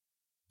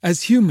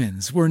As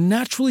humans, we're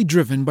naturally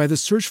driven by the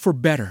search for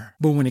better.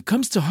 But when it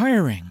comes to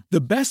hiring,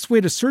 the best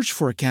way to search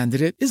for a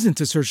candidate isn't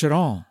to search at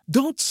all.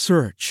 Don't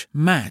search,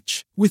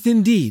 match with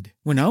Indeed.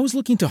 When I was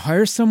looking to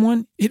hire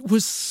someone, it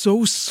was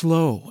so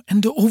slow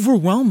and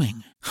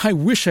overwhelming. I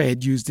wish I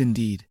had used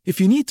Indeed.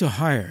 If you need to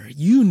hire,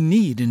 you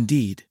need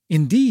Indeed.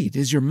 Indeed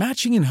is your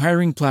matching and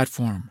hiring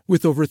platform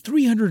with over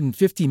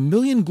 350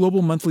 million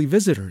global monthly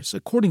visitors,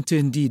 according to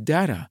Indeed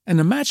data, and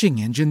a matching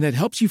engine that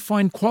helps you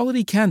find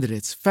quality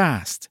candidates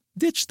fast.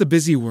 Ditch the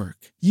busy work.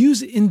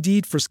 Use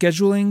Indeed for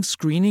scheduling,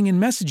 screening,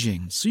 and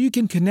messaging so you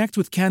can connect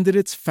with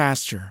candidates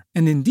faster.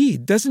 And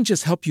Indeed doesn't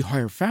just help you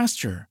hire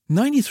faster.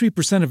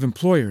 93% of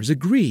employers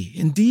agree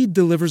Indeed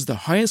delivers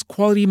the highest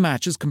quality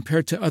matches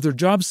compared to other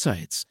job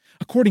sites,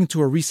 according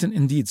to a recent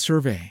Indeed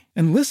survey.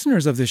 And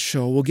listeners of this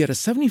show will get a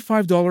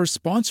 $75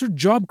 sponsored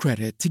job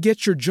credit to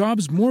get your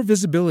jobs more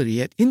visibility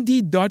at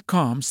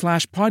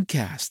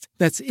Indeed.com/podcast.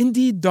 That's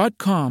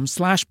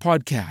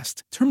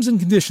Indeed.com/podcast. Terms and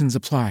conditions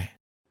apply.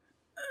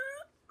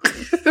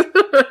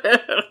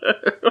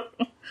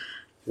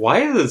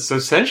 Why is it so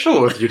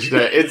sensual with you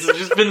today? It's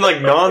just been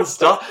like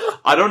non-stop.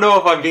 I don't know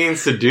if I'm being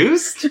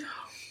seduced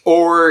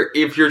or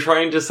if you're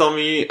trying to sell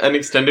me an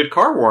extended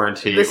car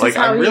warranty. This like is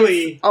how I'm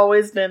really he's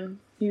always been.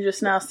 You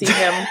just now see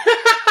him.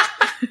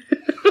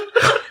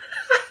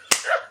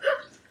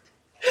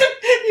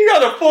 You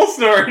got a full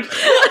snort.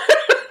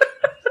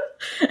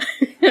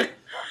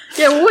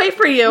 Yeah, we'll wait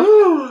for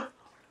you.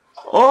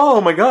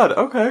 Oh my god,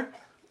 okay.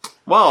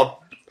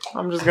 Well,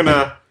 I'm just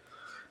gonna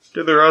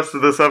do the rest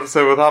of this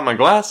episode without my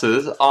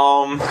glasses.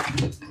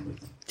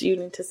 Do you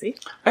need to see?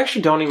 I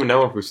actually don't even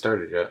know if we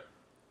started yet.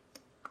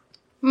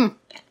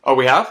 Oh,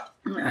 we have?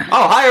 Oh,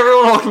 hi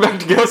everyone, welcome back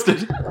to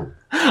Ghosted.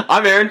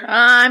 I'm Aaron.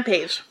 I'm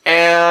Paige.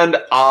 And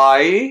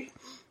I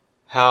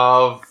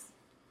have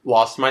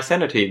lost my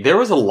sanity. There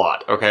was a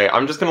lot, okay?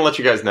 I'm just gonna let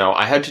you guys know.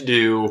 I had to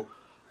do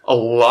a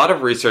lot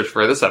of research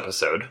for this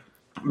episode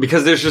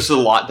because there's just a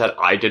lot that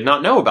I did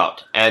not know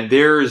about. And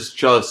there's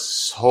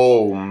just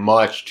so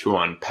much to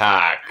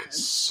unpack.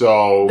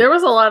 So There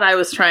was a lot I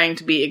was trying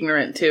to be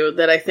ignorant to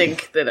that I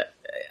think that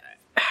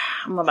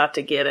I'm about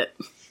to get it.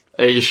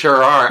 You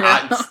sure are.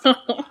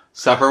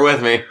 Suffer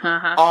with me.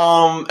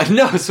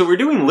 No, so we're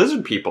doing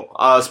lizard people.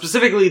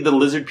 Specifically the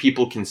lizard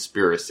people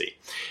conspiracy.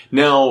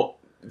 Now,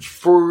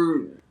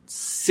 for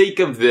sake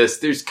of this,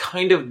 there's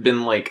kind of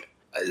been like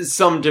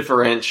some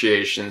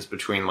differentiations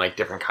between like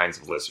different kinds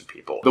of lizard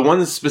people. The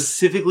ones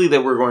specifically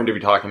that we're going to be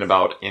talking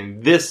about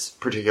in this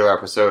particular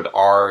episode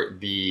are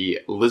the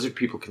lizard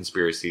people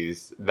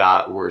conspiracies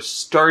that were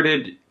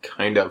started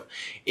kind of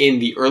in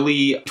the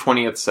early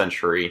 20th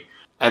century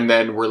and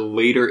then were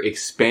later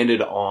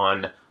expanded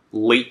on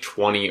late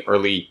 20,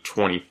 early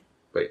 20...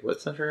 Wait, what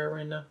century are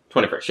we in now?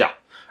 21st, yeah.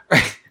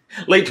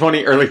 Late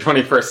 20, early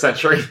 21st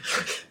century.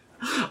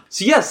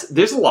 So yes,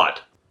 there's a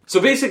lot. So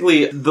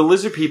basically, the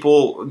lizard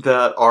people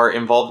that are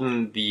involved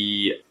in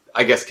the,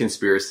 I guess,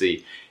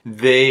 conspiracy,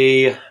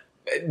 they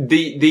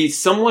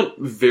somewhat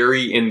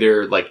vary in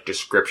their, like,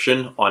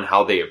 description on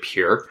how they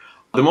appear.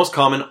 The most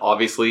common,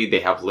 obviously,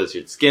 they have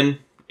lizard skin,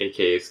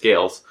 aka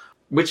scales,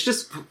 which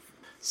just...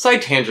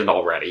 Side tangent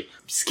already.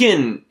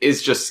 Skin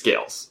is just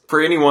scales. For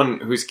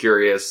anyone who's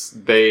curious,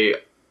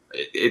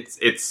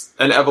 it's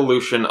an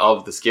evolution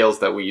of the scales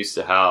that we used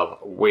to have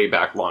way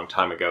back long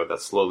time ago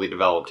that slowly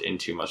developed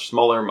into much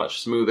smaller,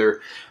 much smoother,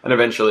 and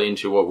eventually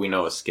into what we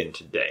know as skin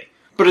today.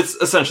 But it's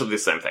essentially the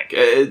same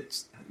thing.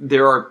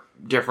 There are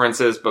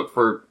differences, but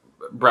for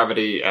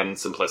brevity and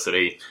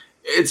simplicity,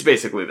 it's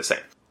basically the same.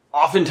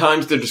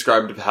 Oftentimes, they're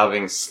described as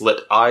having slit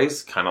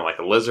eyes, kind of like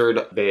a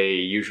lizard. They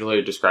usually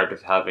are described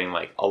as having,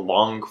 like, a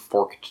long,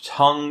 forked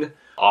tongue.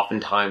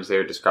 Oftentimes,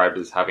 they're described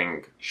as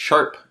having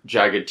sharp,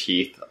 jagged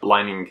teeth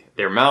lining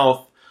their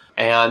mouth.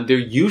 And they're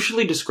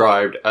usually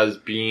described as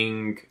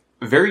being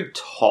very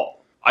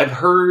tall. I've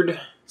heard...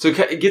 So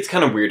it gets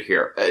kind of weird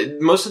here.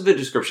 Most of the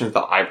descriptions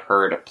that I've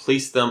heard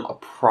place them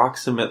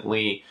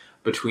approximately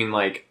between,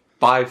 like,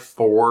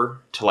 5'4"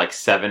 to, like,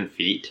 7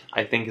 feet,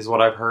 I think is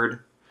what I've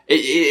heard.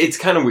 It's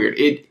kind of weird.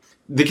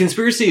 The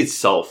conspiracy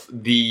itself,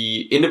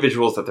 the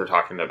individuals that they're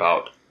talking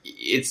about,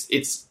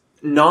 it's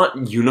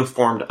not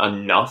uniformed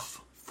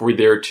enough for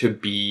there to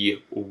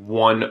be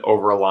one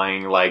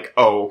overlying, like,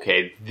 oh,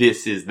 okay,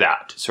 this is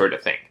that sort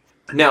of thing.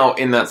 Now,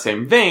 in that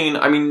same vein,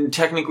 I mean,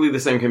 technically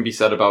the same can be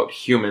said about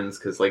humans,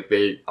 because, like,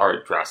 they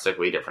are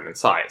drastically different in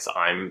size.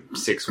 I'm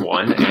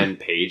 6'1", and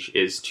Paige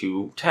is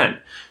 2'10".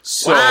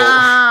 So...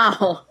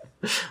 Wow!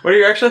 What are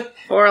you actually?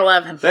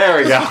 4'11".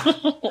 There we go.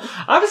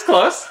 I was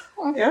close.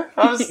 Yeah,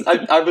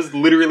 I was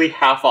literally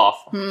half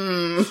off.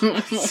 And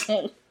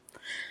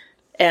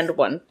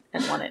 1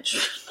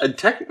 inch.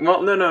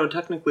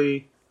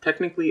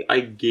 Technically,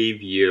 I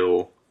gave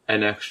you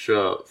an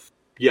extra.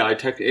 Yeah,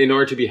 in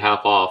order to be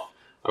half off,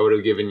 I would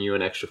have given you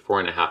an extra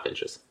 4.5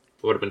 inches.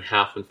 It would have been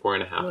half and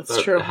 4.5.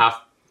 That's true. Half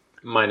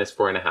minus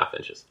 4.5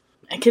 inches.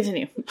 And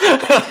continue.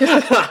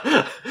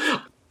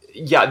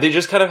 Yeah, they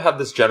just kind of have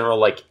this general,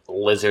 like,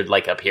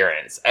 lizard-like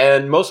appearance.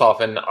 And most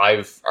often,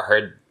 I've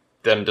heard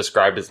them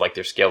described as like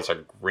their scales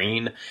are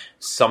green.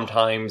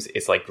 Sometimes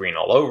it's like green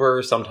all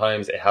over.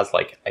 Sometimes it has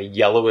like a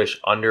yellowish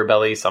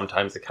underbelly.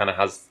 Sometimes it kind of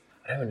has,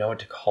 I don't even know what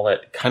to call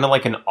it, kind of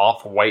like an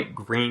off-white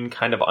green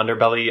kind of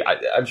underbelly.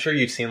 I'm sure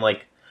you've seen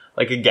like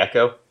a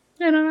gecko.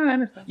 Yeah, no, I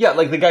understand. Yeah,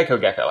 like the Geico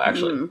gecko,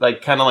 actually.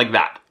 Like, kind of like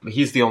that.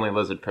 He's the only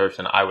lizard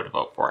person I would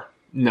vote for,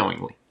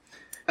 knowingly.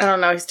 I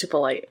don't know, he's too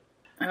polite.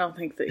 I don't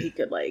think that he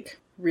could, like,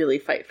 really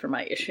fight for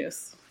my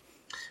issues.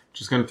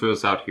 Just gonna throw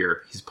this out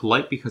here. He's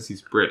polite because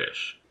he's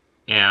British.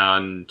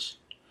 And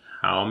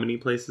how many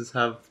places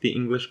have the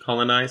English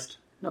colonized?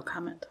 No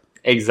comment.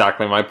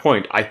 Exactly my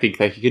point. I think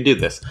that he could do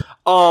this.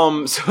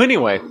 So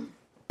anyway,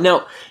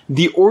 now,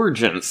 the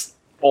origins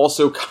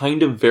also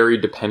kind of vary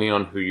depending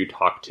on who you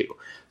talk to.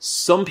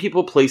 Some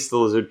people place the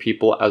lizard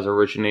people as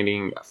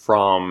originating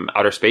from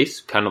outer space,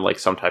 kind of like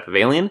some type of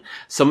alien.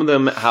 Some of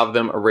them have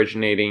them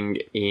originating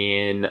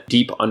in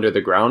deep under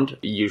the ground,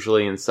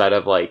 usually inside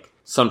of like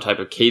some type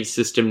of cave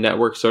system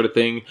network sort of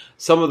thing.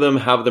 Some of them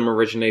have them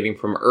originating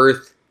from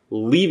Earth,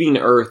 leaving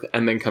Earth,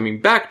 and then coming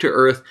back to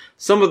Earth.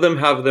 Some of them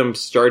have them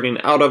starting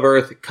out of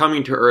Earth,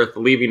 coming to Earth,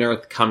 leaving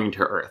Earth, coming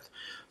to Earth.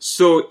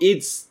 So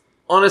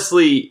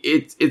honestly,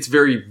 it's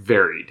very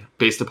varied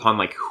based upon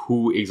like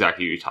who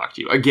exactly you talk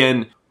to.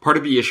 Again, part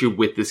of the issue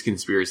with this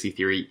conspiracy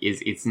theory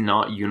is it's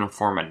not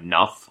uniform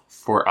enough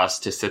for us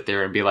to sit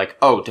there and be like,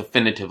 oh,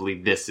 definitively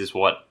this is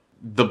what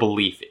the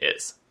belief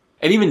is.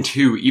 And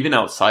even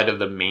outside of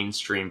the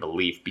mainstream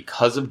belief,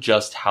 because of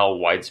just how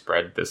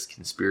widespread this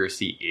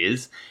conspiracy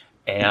is,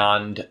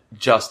 and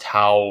just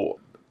how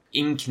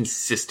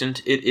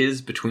inconsistent it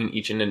is between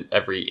each and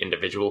every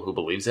individual who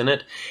believes in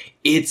it,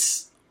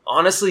 it's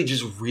honestly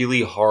just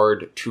really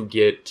hard to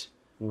get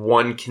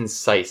one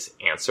concise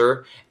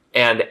answer.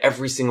 And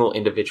every single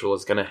individual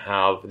is going to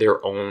have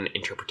their own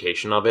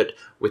interpretation of it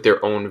with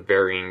their own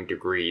varying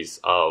degrees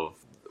of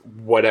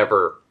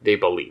whatever they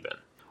believe in.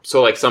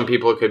 So, like, some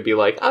people could be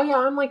like, oh, yeah,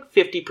 I'm, like,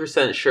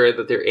 50% sure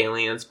that they're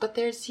aliens, but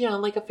there's,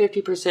 like, a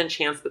 50%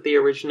 chance that they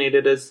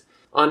originated as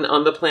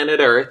on the planet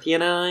Earth,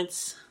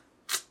 it's...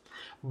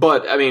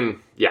 But, I mean,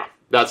 yeah,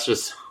 that's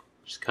just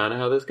kind of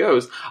how this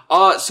goes.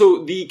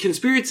 So, the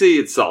conspiracy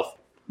itself,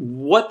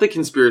 what the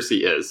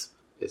conspiracy is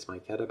my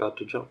cat about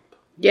to jump?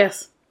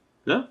 Yes.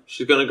 No?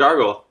 She's gonna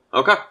gargle.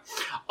 Okay.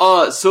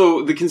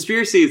 So, the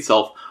conspiracy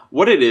itself,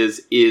 what it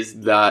is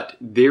that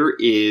there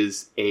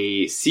is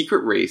a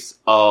secret race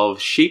of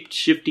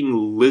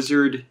shape-shifting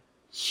lizard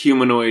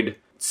humanoid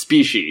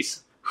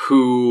species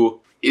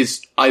who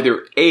is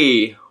either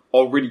A,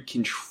 already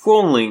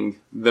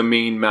controlling the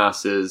main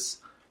masses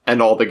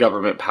and all the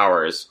government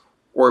powers,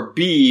 or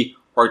B,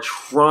 are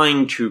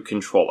trying to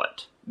control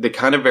it. They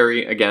kind of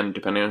vary, again,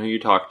 depending on who you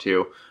talk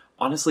to.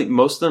 Honestly,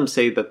 most of them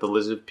say that the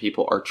lizard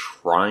people are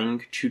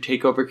trying to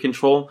take over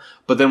control,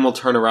 but then we'll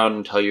turn around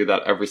and tell you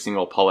that every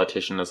single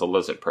politician is a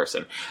lizard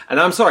person. And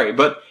I'm sorry,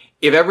 but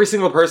if every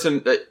single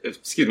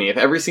if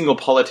every single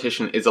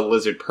politician is a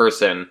lizard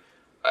person,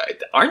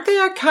 aren't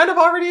they kind of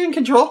already in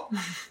control?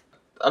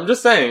 I'm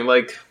just saying,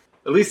 like,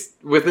 at least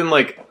within,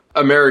 like,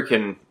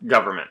 American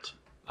government,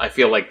 I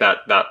feel like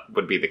that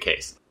would be the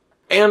case.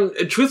 And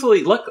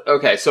truthfully,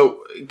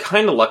 so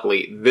kind of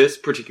luckily, this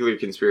particular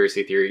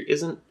conspiracy theory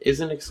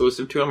isn't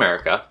exclusive to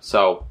America.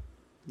 So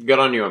good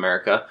on you,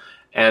 America.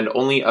 And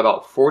only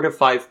about 4 to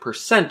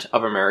 5%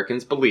 of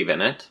Americans believe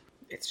in it.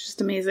 It's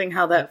just amazing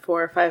how that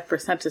 4 or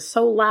 5% is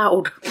so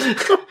loud.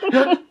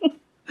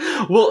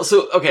 Well,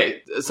 so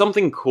okay,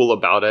 something cool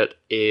about it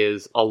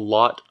is a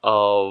lot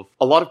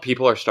of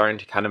people are starting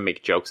to kind of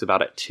make jokes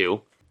about it too.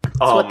 That's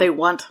what they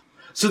want.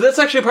 So that's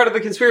actually part of the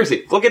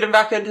conspiracy. We'll get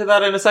back into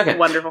that in a second.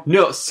 Wonderful.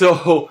 No,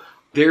 so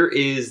there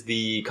is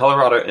the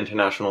Colorado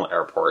International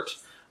Airport,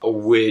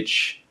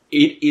 which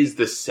it is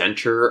the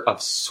center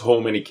of so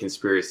many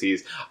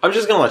conspiracies. I'm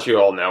just going to let you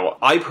all know,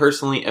 I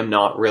personally am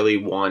not really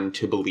one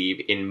to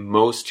believe in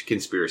most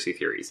conspiracy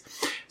theories.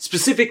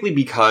 Specifically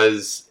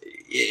because,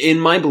 in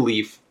my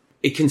belief,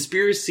 a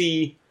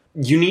conspiracy,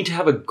 you need to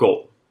have a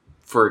goal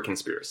for a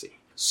conspiracy.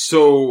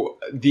 So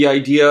the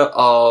idea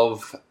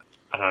of,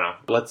 I don't know,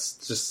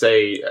 let's just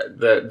say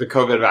the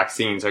COVID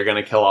vaccines are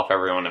going to kill off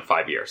everyone in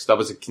 5 years. That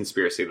was a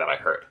conspiracy that I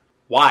heard.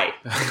 Why?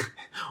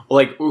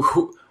 Like,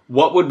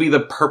 what would be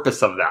the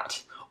purpose of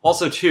that?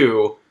 Also,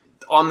 too,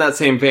 on that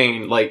same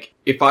vein, like,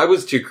 if I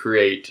was to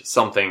create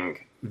something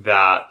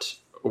that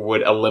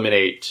would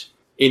eliminate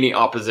any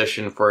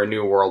opposition for a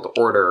new world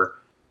order,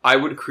 I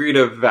would create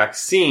a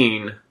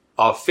vaccine,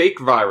 a fake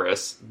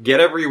virus, get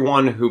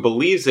everyone who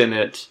believes in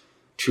it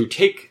to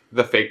take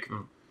the fake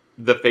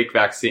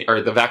vaccine,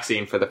 or the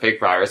vaccine for the fake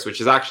virus, which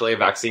is actually a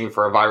vaccine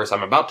for a virus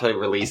I'm about to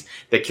release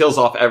that kills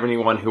off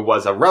everyone who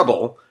was a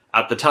rebel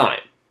at the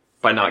time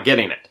by not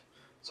getting it.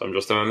 So I'm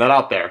just throwing that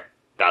out there.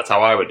 That's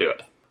how I would do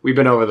it. We've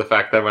been over the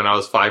fact that when I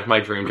was 5,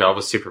 my dream job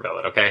was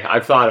supervillain, okay?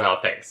 I've thought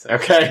about things,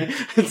 okay?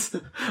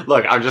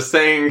 Look, I'm just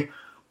saying,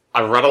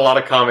 I've read a lot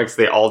of comics,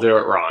 they all do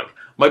it wrong.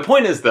 My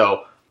point is,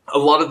 though, a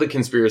lot of the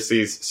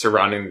conspiracies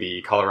surrounding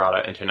the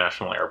Colorado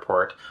International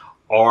Airport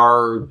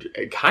are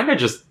kind of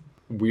just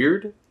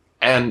weird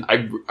And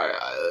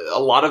a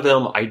lot of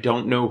them, I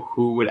don't know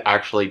who would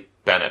actually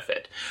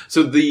benefit.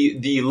 So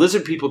the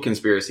lizard people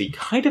conspiracy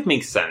kind of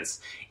makes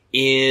sense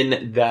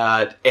in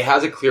that it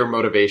has a clear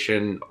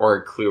motivation or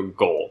a clear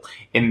goal,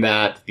 in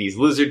that these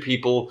lizard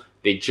people,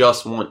 they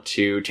just want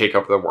to take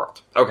over the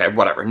world. Okay,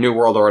 whatever. New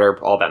World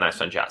Order, all that nice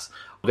fun jazz.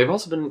 They've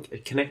also been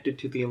connected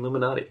to the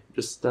Illuminati.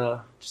 Just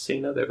so you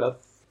know that,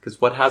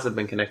 because what hasn't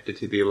been connected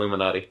to the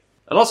Illuminati?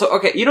 And also,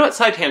 okay, you know what?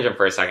 Side tangent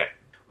for a second.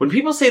 When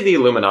people say the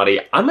Illuminati,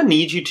 I'm gonna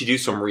need you to do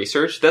some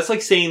research. That's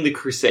like saying the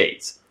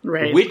Crusades.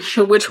 Right. Which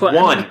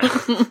one?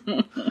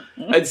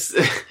 It's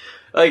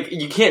like,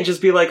 you can't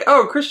just be like,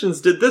 oh,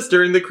 Christians did this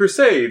during the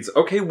Crusades.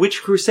 Okay,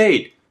 which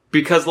crusade?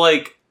 Because,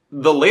 like,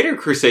 the later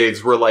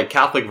Crusades were, like,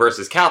 Catholic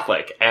versus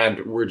Catholic,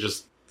 and were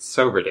just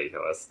so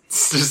ridiculous.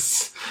 It's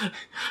just,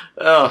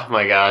 oh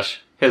my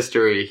gosh.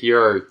 History,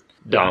 you're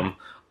dumb.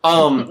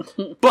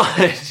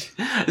 But,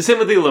 same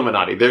with the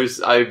Illuminati.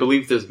 I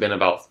believe there's been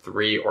about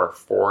 3 or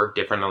 4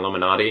 different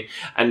Illuminati,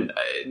 and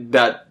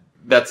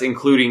that's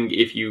including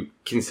if you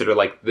consider,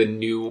 like, the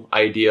new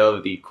idea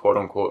of the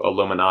quote-unquote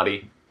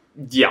Illuminati.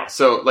 Yeah,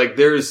 so, like,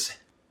 there's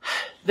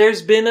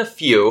been a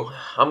few.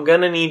 I'm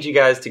gonna need you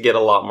guys to get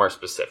a lot more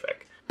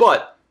specific.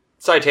 But,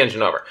 side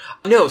tangent over.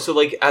 No, so,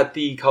 like, at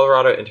the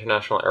Colorado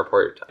International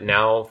Airport,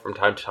 now, from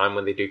time to time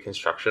when they do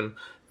construction,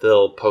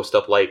 they'll post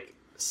up, like,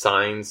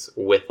 signs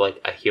with, like,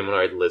 a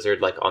humanoid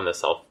lizard, like, on their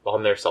cell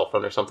phone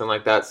or something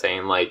like that,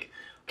 saying, like,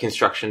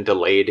 construction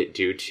delayed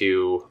due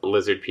to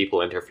lizard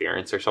people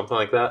interference or something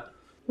like that.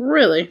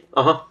 Really?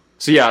 Uh-huh.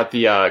 So yeah, at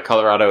the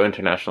Colorado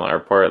International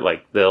Airport,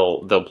 like,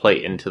 they'll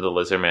play into the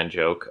Lizardman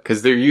joke,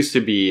 because there used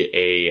to be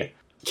a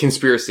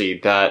conspiracy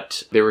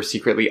that there were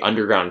secretly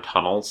underground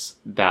tunnels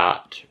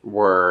that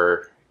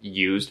were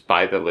used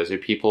by the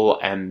lizard people,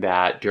 and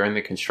that during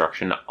the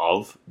construction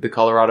of the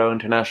Colorado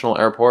International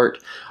Airport,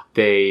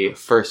 they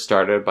first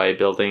started by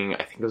building,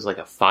 I think it was like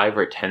a 5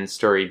 or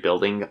 10-story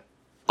building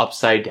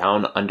upside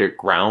down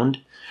underground.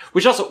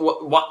 Which also,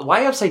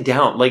 why upside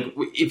down? Like,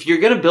 if you're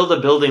gonna build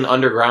a building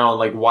underground,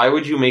 like, why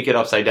would you make it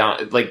upside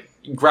down? Like,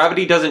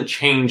 gravity doesn't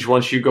change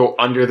once you go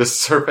under the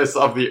surface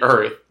of the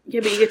Earth. Yeah,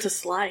 but you get to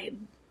slide.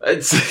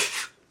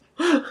 It's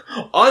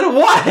on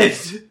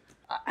what?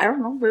 I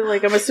don't know, but,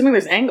 like, I'm assuming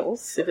there's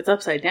angles if it's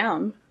upside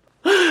down.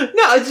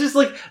 No, it's just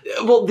like,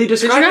 well, they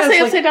describe Did you not it say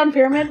as, upside down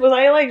pyramid? Was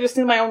I, like, just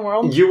in my own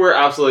world? You were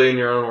absolutely in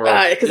your own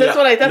world. Because that's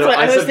what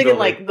I was thinking, building.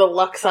 Like, the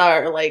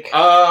Luxor, like,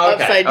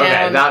 upside down.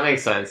 Okay, that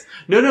makes sense.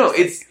 No,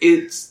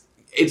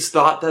 it's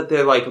thought that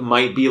there, like,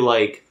 might be,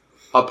 like,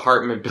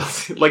 apartment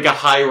building, like a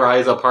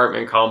high-rise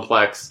apartment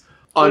complex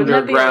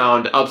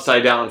underground,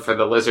 upside down for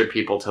the lizard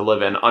people to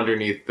live in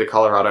underneath the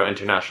Colorado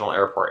International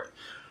Airport.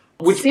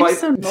 Which seems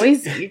so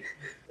noisy.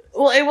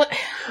 Well,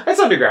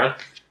 it's underground.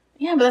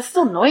 Yeah, but that's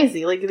still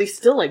noisy. Like, they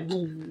still,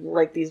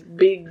 like these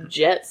big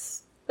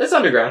jets. It's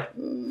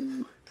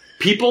underground.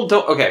 People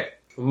don't... Okay,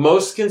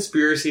 most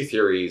conspiracy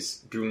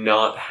theories do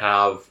not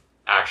have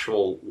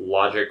actual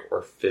logic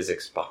or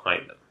physics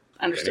behind them.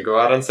 Understood. I'm going to go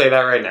out and say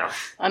that right now.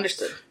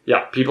 Understood.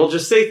 Yeah, people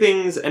just say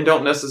things and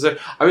don't necessarily...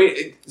 I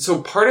mean,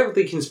 so part of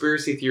the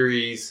conspiracy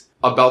theories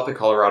about the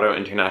Colorado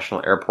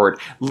International Airport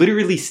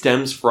literally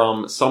stems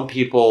from some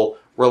people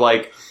were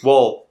like,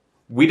 well,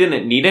 we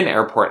didn't need an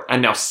airport,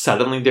 and now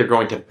suddenly they're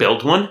going to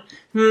build one?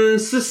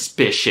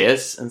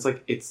 Suspicious. And it's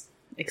like, it's...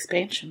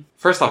 expansion.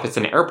 First off, it's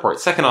an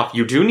airport. Second off,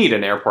 you do need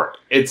an airport.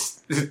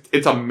 It's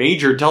a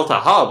major Delta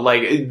hub.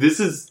 Like, this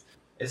is...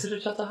 Is it a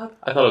Delta hub?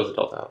 I thought it was a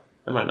Delta hub.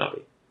 It might not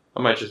be.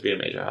 It might just be a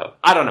major hub.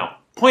 I don't know.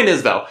 Point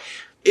is, though,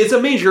 it's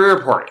a major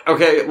airport,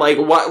 okay? Like,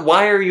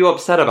 why are you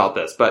upset about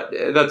this? But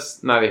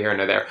that's neither here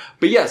nor there.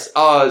 But yes,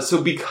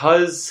 so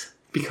because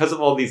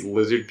of all these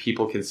lizard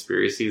people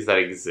conspiracies that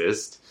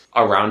exist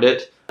around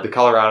it, the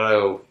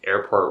Colorado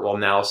airport will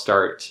now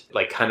start,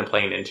 like, kind of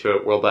playing into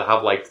it, where they'll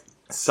have, like,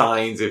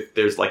 signs if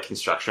there's, like,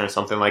 construction or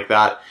something like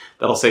that,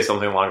 that'll say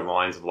something along the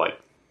lines of,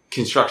 like,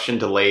 construction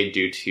delayed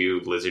due to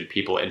lizard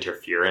people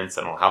interference,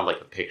 and it'll have, like,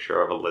 a picture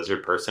of a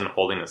lizard person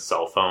holding a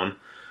cell phone.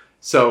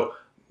 So,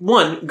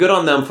 1, good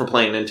on them for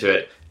playing into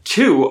it.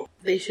 2...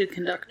 They should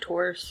conduct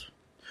tours.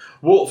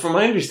 Well, from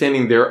my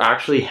understanding, there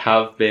actually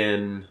have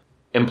been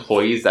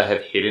employees that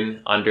have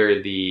hidden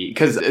under the...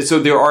 So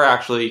there are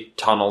actually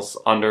tunnels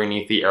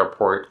underneath the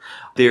airport.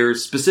 They're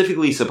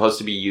specifically supposed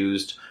to be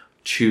used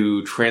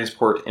to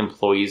transport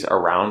employees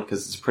around,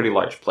 because it's a pretty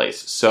large place.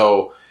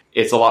 So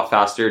it's a lot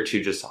faster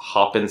to just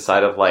hop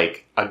inside of,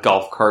 like, a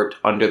golf cart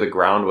under the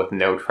ground with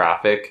no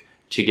traffic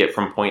to get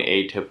from point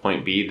A to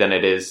point B than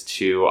it is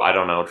to, I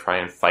don't know, try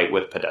and fight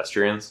with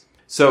pedestrians.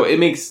 So it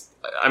makes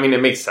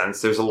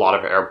sense. There's a lot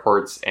of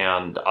airports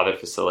and other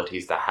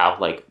facilities that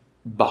have, like,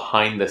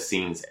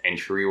 behind-the-scenes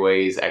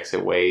entryways,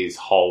 exitways,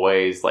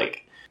 hallways.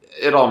 Like,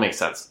 it all makes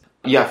sense.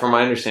 Yeah, from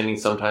my understanding,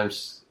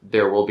 sometimes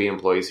there will be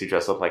employees who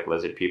dress up like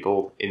lizard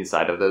people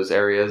inside of those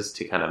areas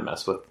to kind of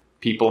mess with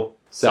people.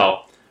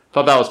 So,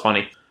 thought that was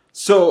funny.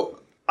 So,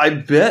 I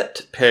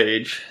bet,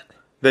 Paige,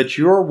 that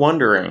you're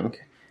wondering,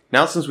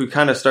 now since we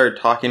kind of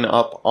started talking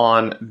up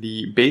on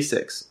the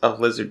basics of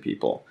lizard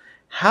people,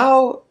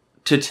 how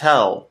to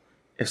tell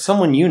if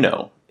someone you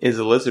know is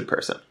a lizard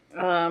person?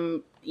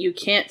 You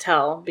can't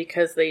tell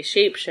because they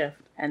shapeshift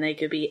and they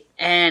could be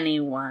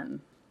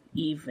anyone,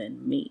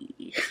 even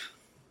me.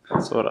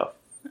 That's what a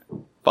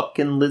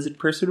fucking lizard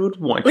person would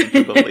want you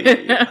to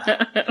believe.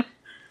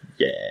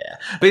 Yeah.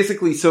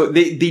 Basically, so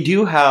they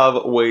do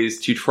have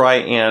ways to try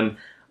and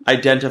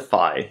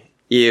identify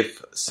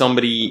if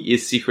somebody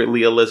is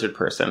secretly a lizard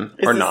person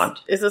or not.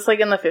 Is this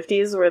like in the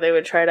 50s where they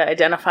would try to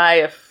identify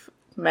if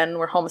men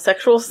were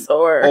homosexuals,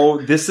 or...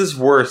 Oh, this is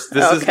worse.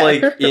 This is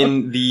like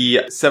in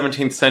the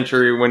 17th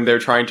century when they're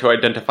trying to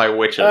identify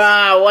witches.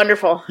 Ah,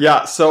 wonderful.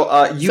 Yeah,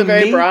 so you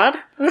very broad?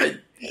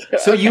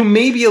 So you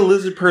may be a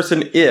lizard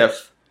person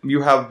if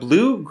you have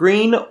blue,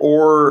 green,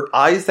 or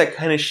eyes that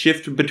kind of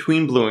shift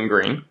between blue and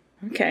green.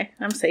 Okay,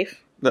 I'm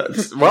safe.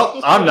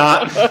 Well, I'm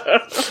not.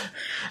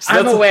 So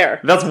I'm aware.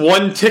 That's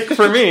one tick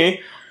for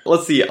me.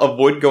 Let's see.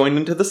 Avoid going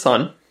into the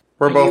sun.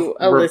 Are you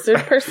a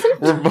lizard person?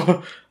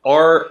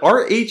 Are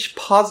RH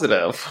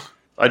positive.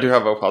 I do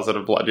have O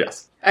positive blood,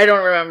 yes. I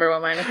don't remember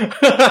what mine is.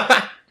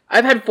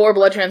 I've had 4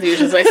 blood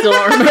transfusions. I still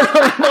don't remember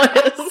what mine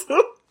is.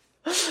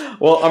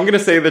 Well, I'm going to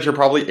say that you're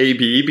probably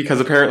AB because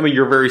apparently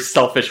you're very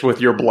selfish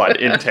with your blood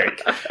intake.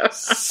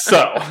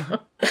 So,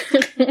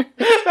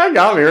 that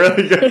got me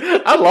really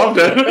good. I loved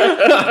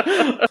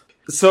it.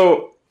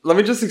 So, let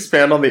me just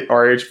expand on the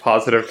RH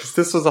positive because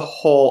this was a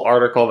whole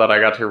article that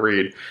I got to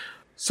read.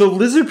 So,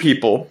 lizard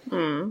people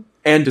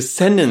and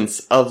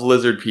descendants of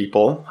lizard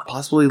people,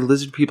 possibly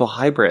lizard people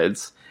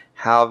hybrids,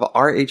 have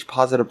RH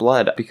positive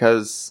blood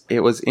because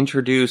it was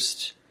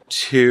introduced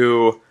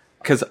to...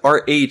 Because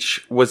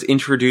RH was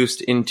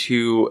introduced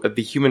into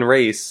the human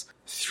race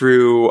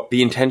through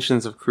the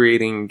intentions of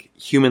creating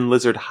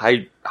human-lizard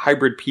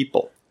hybrid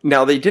people.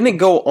 Now, they didn't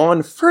go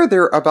on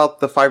further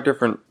about the 5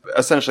 different,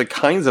 essentially,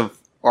 kinds of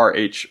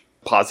RH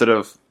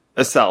positive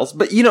cells.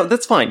 But,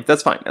 that's fine.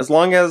 That's fine. As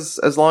long as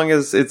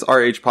it's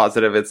RH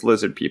positive, it's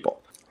lizard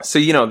people. So,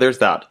 there's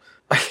that.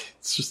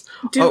 It's just...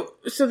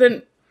 So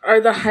then,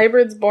 are the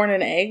hybrids born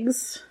in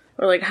eggs?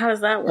 Or, how does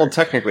that work? Well,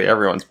 technically,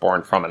 everyone's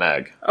born from an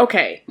egg.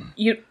 Okay.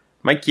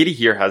 My kitty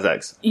here has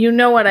eggs. You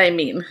know what I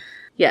mean.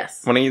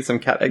 Yes. Want to eat some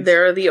cat eggs?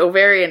 There are the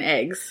ovarian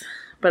eggs,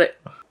 but...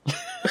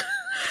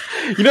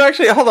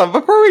 Actually, hold on.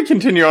 Before we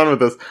continue on with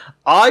this,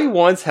 I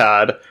once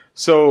had...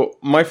 So,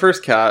 my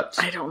first cat...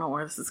 I don't know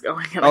where this is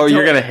going. Oh,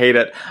 you're going to hate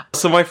it.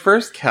 So, my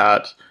first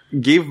cat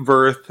gave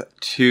birth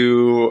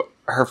to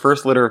her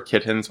first litter of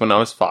kittens when I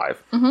was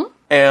 5. Mm-hmm.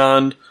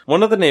 And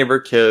one of the neighbor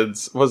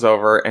kids was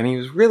over, and he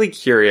was really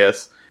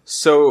curious.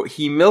 So,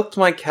 he milked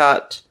my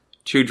cat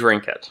to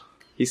drink it.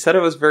 He said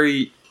it was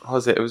very,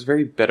 it was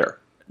very bitter.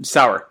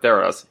 Sour.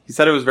 There it was. He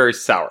said it was very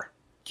sour.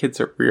 Kids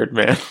are weird,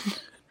 man.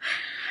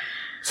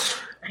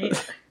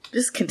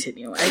 Just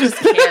continue. I just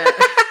can't.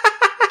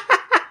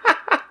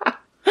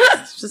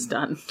 It's just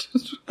done.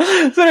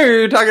 So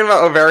you're talking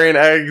about ovarian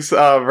eggs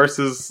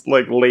versus,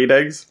 laid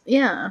eggs?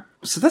 Yeah.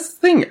 So that's the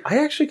thing.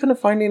 I actually couldn't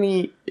find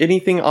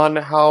anything on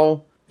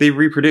how they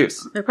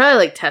reproduce. They're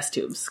probably test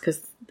tubes,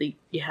 because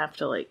you have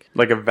to,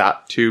 Like a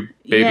vat tube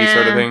baby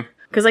sort of thing?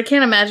 Because I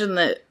can't imagine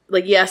that...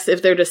 yes,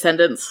 if they're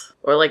descendants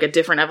or a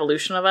different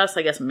evolution of us,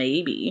 I guess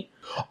maybe.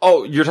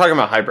 Oh, you're talking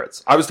about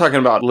hybrids. I was talking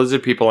about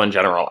lizard people in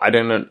general. I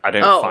didn't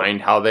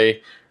find how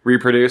they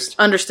reproduced.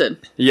 Understood.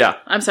 Yeah.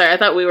 I'm sorry. I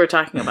thought we were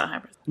talking about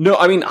hybrids. No,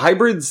 I mean,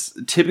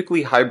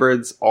 typically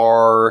hybrids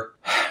are,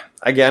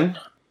 again,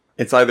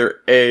 it's either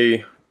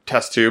A,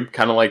 test tube,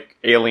 kind of like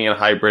alien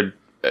hybrid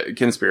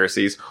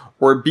conspiracies,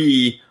 or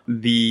B,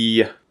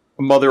 the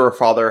mother or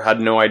father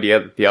had no idea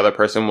that the other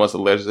person was a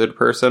lizard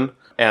person.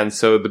 And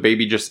so the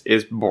baby just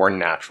is born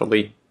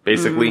naturally,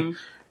 basically. Mm-hmm.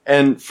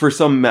 And for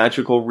some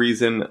magical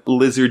reason,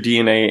 lizard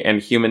DNA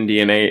and human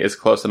DNA is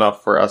close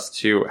enough for us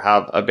to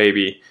have a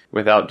baby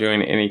without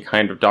doing any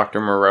kind of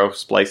Dr. Moreau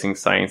splicing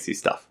sciencey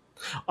stuff.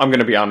 I'm going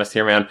to be honest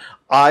here, man.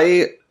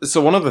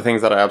 So one of the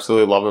things that I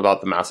absolutely love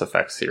about the Mass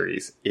Effect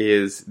series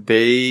is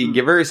they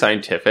get very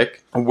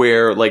scientific,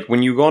 where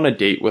when you go on a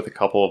date with a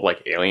couple of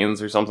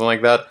aliens or something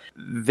like that,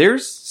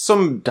 there's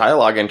some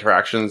dialogue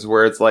interactions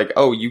where it's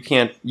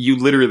you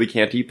literally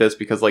can't eat this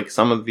because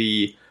some of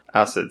the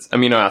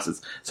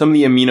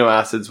amino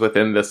acids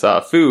within this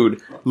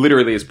food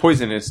literally is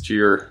poisonous to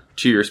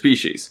your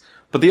species.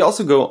 But they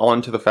also go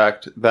on to the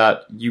fact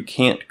that you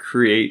can't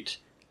create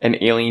an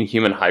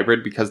alien-human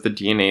hybrid because the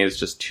DNA is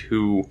just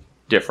too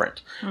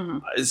different.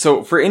 Mm-hmm.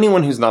 So for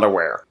anyone who's not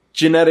aware,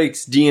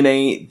 genetics,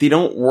 DNA, they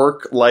don't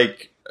work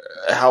like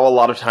how a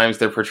lot of times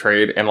they're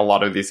portrayed in a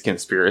lot of these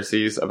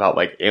conspiracies about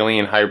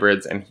alien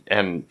hybrids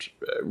and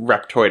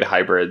reptoid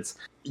hybrids.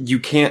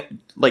 You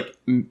can't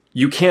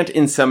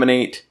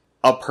inseminate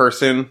a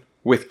person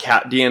with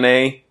cat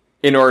DNA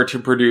in order to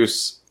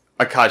produce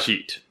a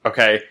Khajiit,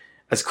 okay?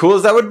 As cool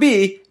as that would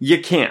be,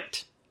 you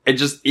can't.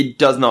 It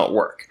does not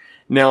work.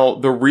 Now,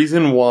 the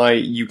reason why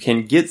you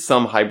can get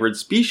some hybrid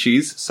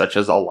species, such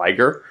as a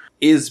liger,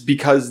 is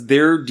because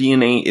their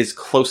DNA is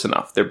close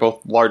enough. They're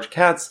both large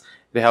cats.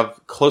 They have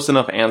close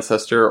enough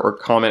ancestor or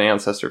common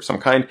ancestor of some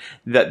kind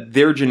that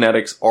their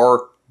genetics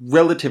are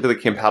relatively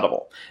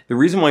compatible. The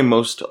reason why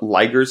most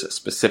ligers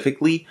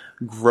specifically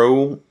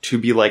grow to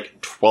be like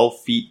 12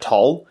 feet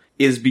tall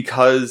is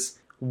because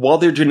while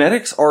their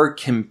genetics are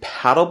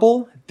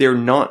compatible, they're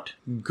not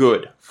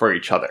good for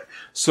each other.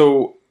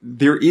 So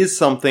there is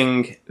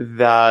something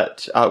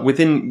that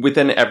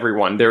within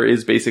everyone, there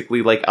is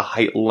basically like a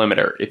height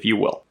limiter, if you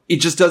will.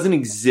 It just doesn't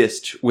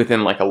exist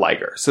within like a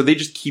liger. So they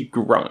just keep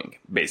growing,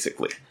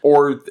 basically.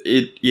 Or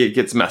it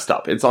gets messed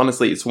up. It's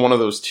one of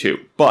those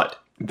two. But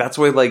that's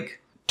why like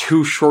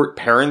two short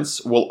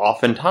parents will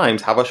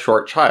oftentimes have a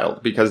short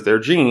child because their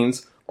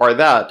genes are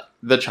that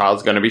the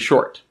child's going to be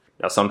short.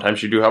 Now,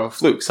 sometimes you do have a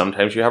fluke.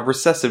 Sometimes you have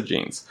recessive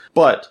genes.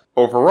 But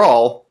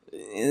overall,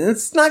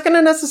 it's not going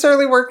to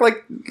necessarily work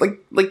like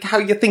how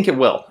you think it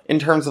will in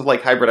terms of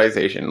like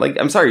hybridization. Like,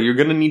 I'm sorry, you're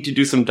going to need to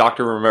do some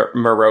Dr.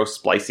 Moreau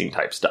splicing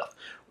type stuff,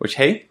 which,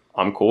 hey,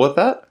 I'm cool with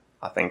that.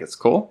 I think it's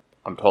cool.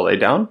 I'm totally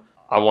down.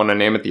 I want to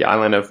name it the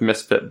Island of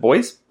Misfit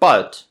Boys,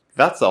 but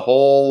that's a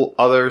whole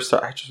other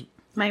story.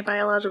 My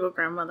biological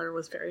grandmother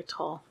was very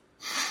tall.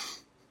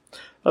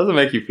 How does it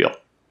make you feel?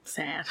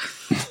 Sad.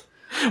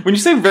 When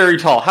you say very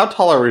tall, how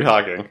tall are we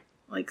talking?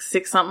 Like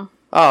 6-something.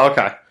 Oh,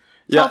 okay.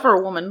 Tall for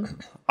a woman.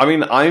 I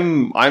mean,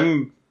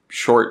 I'm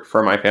short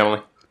for my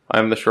family.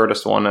 I'm the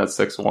shortest one at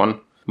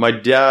 6'1". My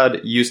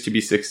dad used to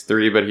be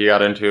 6'3", but he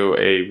got into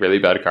a really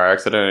bad car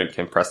accident and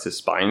compressed his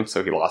spine,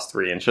 so he lost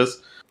 3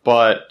 inches.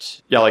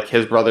 But yeah, like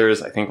his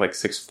brothers, I think like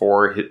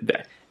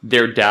 6'4".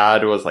 Their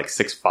dad was like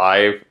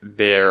 6'5".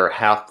 Their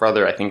half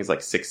brother, I think, is like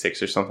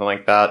 6'6" or something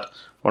like that.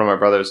 One of my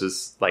brothers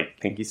is like,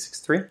 I think he's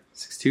 6'3",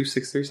 6'2",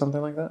 6'3",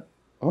 something like that.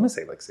 I want to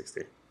say like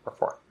 6'3" or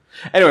 4".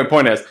 Anyway,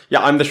 point is,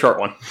 yeah, I'm the short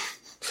one.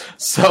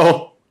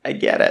 So, I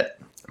get it.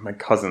 My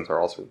cousins are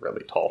also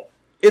really tall.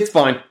 It's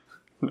fine.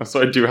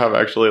 So I do have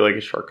actually like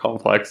a short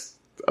complex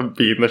of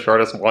being the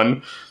shortest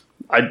one.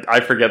 I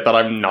forget that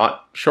I'm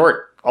not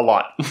short a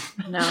lot.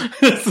 No.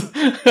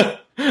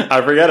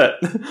 I forget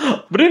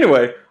it. But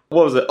anyway,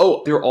 what was it?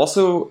 Oh, they're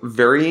also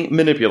very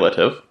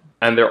manipulative.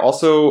 And they're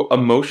also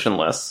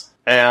emotionless.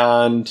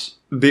 And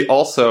they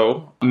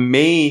also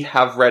may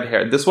have red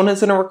hair. This one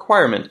isn't a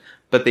requirement,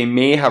 but they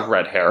may have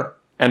red hair.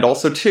 And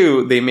also,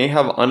 too, they may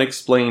have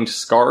unexplained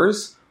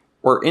scars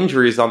or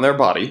injuries on their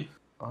body.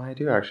 I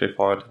do actually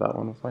fall into that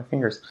one with my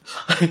fingers.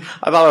 I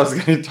thought I was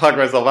going to talk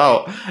myself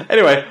out.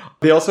 Anyway,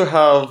 they also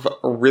have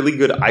really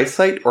good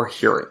eyesight or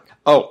hearing.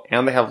 Oh,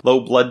 and they have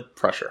low blood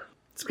pressure.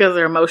 It's because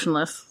they're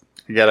emotionless.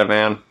 You get it,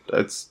 man.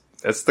 It's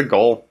the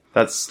goal.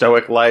 That's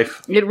stoic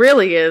life. It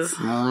really is.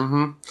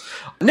 Mm-hmm.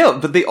 No,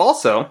 but they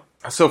also...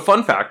 So,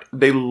 fun fact,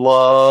 they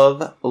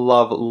love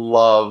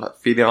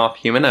feeding off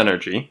human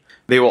energy.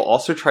 They will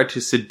also try to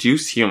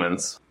seduce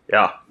humans.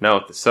 Yeah,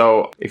 no.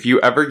 So, if you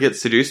ever get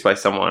seduced by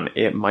someone,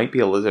 it might be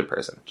a lizard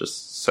person,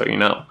 just so you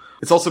know.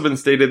 It's also been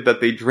stated that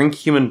they drink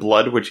human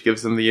blood, which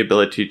gives them the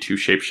ability to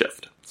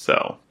shapeshift.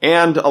 So,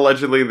 and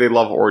allegedly they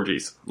love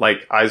orgies,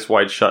 like eyes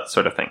wide shut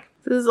sort of thing.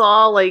 This is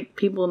all like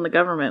people in the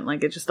government,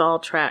 like it just all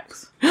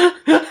tracks.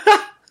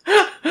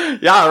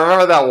 Yeah, I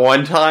remember that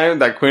one time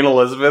that Queen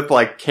Elizabeth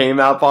like came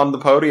up on the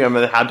podium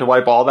and had to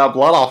wipe all that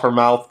blood off her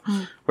mouth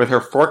with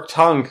her forked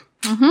tongue.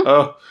 Mm-hmm.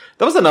 Oh,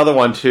 that was another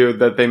one too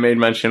that they made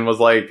mention was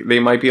like they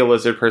might be a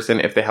lizard person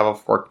if they have a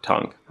forked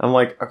tongue. I'm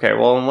like, okay,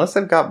 well, unless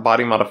they've got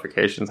body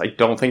modifications, I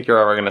don't think you're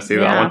ever going to see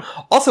that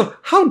one. Also,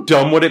 how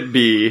dumb would it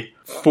be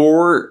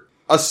for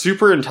a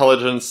super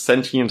intelligent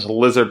sentient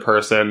lizard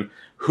person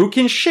who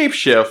can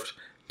shapeshift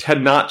to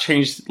not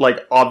change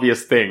like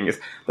obvious things?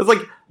 That's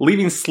like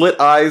leaving slit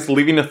eyes,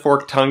 leaving a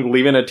forked tongue,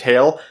 leaving a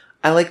tail.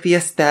 I like the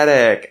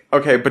aesthetic.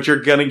 Okay, but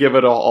you're gonna give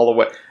it all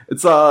away.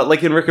 It's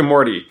like in Rick and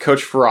Morty,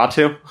 Coach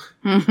Ferratu.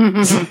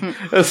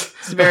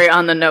 It's very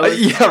on the nose.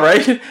 Yeah,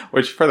 right?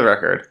 Which, for the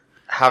record,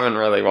 haven't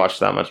really watched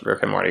that much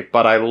Rick and Morty,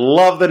 but I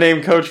love the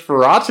name Coach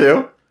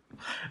Ferratu.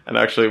 And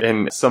actually,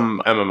 in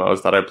some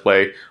MMOs that I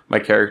play, my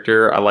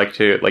character, I like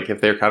to, like, if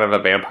they're kind of a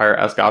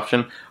vampire-esque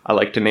option, I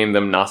like to name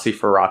them Nasi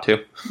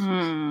Ferratu.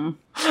 I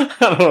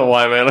don't know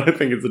why, man. I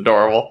think it's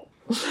adorable.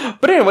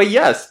 But anyway,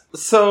 yes.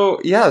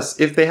 So, yes,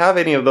 if they have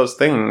any of those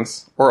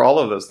things, or all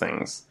of those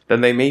things,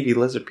 then they may be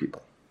lizard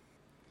people.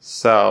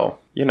 So,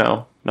 you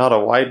know, not a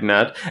wide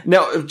net.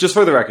 Now, just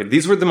for the record,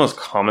 these were the most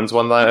common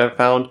ones that I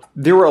found.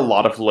 There were a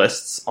lot of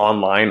lists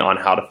online on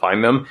how to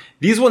find them.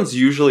 These ones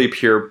usually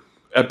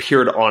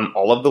appeared on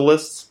all of the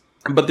lists,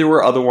 but there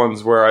were other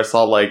ones where I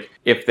saw, like,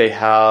 if they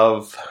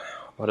have,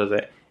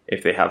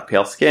 if they have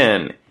pale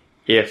skin,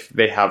 if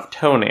they have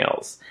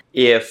toenails,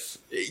 yeah,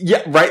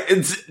 right,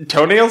 it's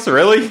toenails,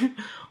 really?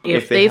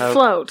 If they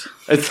float.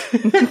 You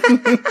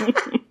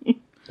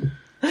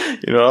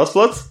know what else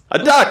floats? A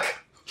duck!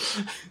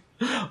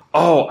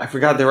 Oh, I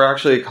forgot, there were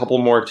actually a couple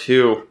more,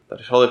 too, that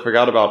I totally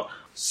forgot about.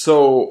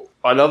 So,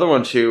 another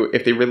one, too,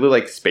 if they really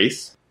like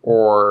space,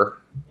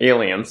 or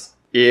aliens,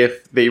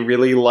 if they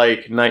really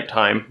like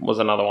nighttime, was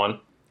another one.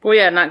 Well,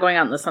 yeah, not going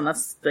out in the sun,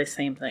 that's the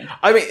same thing.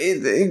 I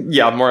mean,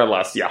 yeah, more or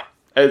less, yeah.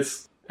 It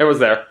was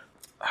there.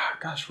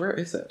 Gosh, where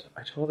is it?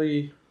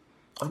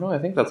 Oh, no, I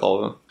think that's all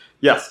of them.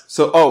 Yes.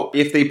 So,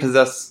 if they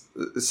possess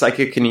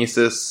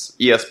psychokinesis,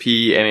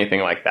 ESP,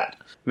 anything like that,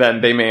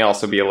 then they may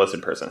also be a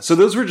lizard person. So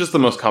those were just the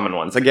most common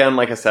ones. Again,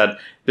 like I said,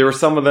 there were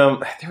some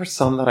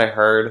that I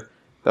heard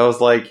that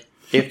was like,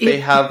 if they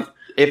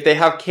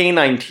have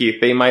canine teeth,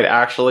 they might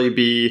actually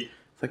be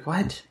like,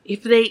 what?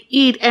 If they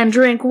eat and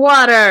drink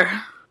water.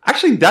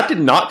 Actually, that did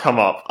not come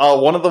up.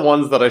 One of the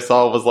ones that I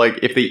saw was like,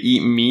 if they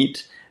eat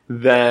meat,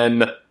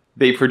 then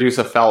they produce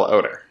a foul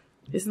odor.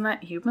 Isn't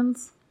that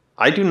humans?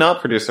 I do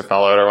not produce a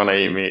foul odor when I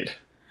eat meat.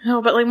 No,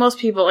 but like most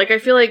people, like I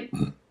feel like...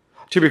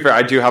 To be fair,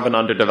 I do have an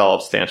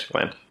underdeveloped stanch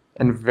gland.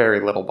 And very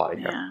little body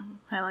hair. Yeah,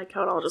 I like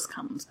how it all just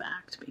comes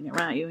back to being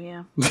around you,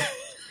 yeah.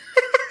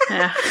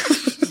 Yeah.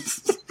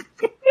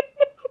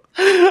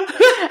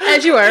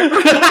 As you are.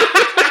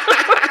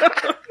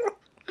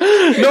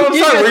 No, I'm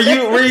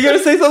sorry. Were you going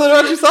to say something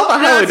about yourself? I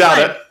highly doubt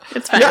it.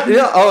 It's fine.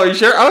 Yeah. Oh, are you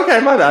sure? Okay,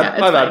 my bad.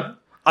 My bad. Fine.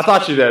 I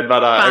thought you did,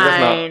 but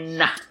I guess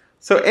not.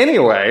 So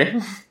anyway,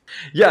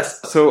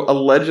 yes. So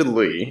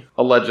allegedly,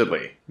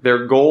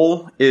 their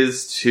goal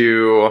is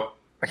to...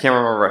 I can't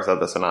remember if I said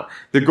this or not.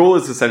 The goal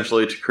is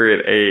essentially to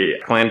create a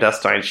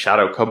clandestine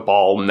shadow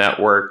cabal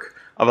network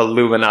of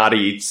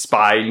Illuminati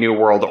spy New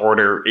World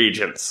Order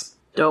agents.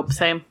 Dope,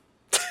 same.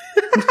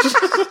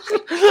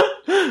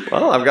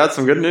 Well, I've got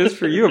some good news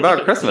for you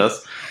about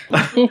Christmas.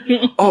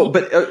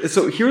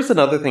 So here's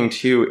another thing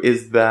too,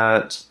 is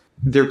that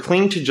they're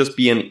claimed to just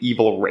be an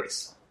evil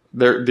race.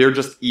 They're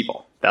just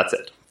evil. That's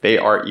it. They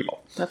are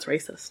evil. That's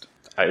racist.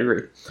 I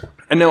agree.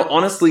 And now,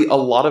 honestly, a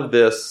lot of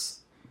this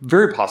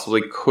very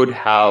possibly could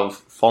have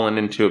fallen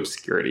into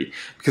obscurity,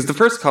 because the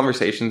first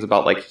conversations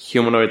about like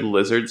humanoid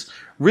lizards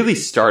really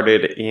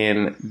started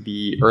in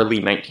the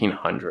early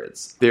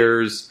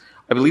 1900s.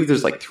 I believe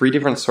there's like 3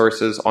 different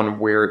sources on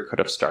where it could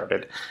have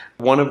started.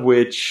 One of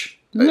which...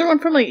 Isn't there one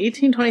from like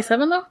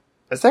 1827 though?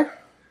 Is there?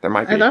 There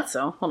might be. I thought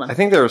so. Hold on. I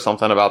think there was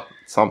something about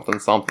something.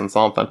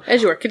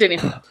 As you were, continue.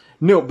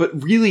 No, but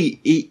really,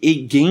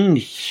 it gained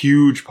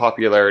huge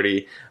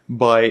popularity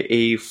by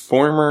a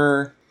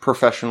former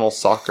professional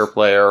soccer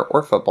player,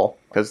 or football,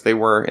 because they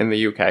were in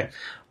the UK,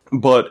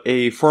 but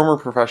a former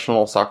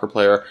professional soccer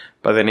player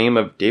by the name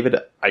of David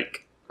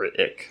Icke, or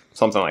Icke,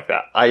 something like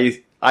that,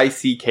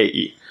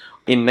 Icke.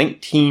 In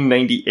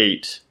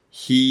 1998,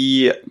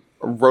 he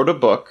wrote a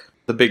book,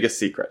 The Biggest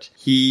Secret.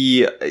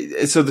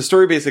 So the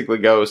story basically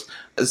goes,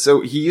 so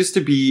he used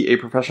to be a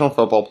professional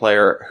football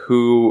player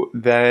who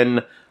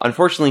then,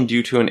 unfortunately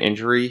due to an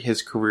injury,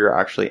 his career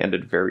actually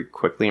ended very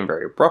quickly and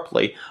very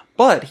abruptly,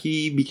 but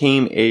he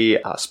became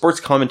a sports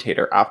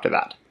commentator after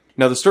that.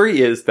 Now the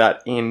story is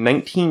that in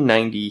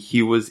 1990,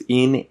 he was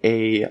in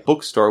a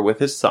bookstore with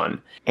his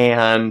son,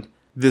 and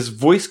this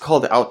voice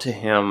called out to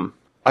him,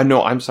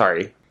 no, I'm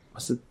sorry,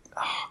 was it?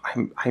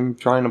 I'm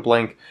drawing a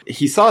blank.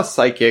 He saw a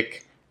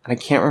psychic, and I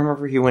can't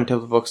remember if he went to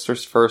the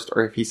bookstores first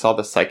or if he saw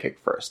the psychic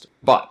first.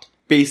 But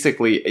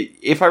basically,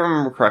 if I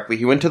remember correctly,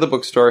 he went to the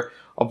bookstore,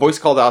 a voice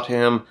called out to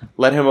him,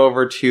 led him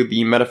over to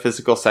the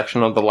metaphysical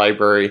section of the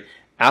library,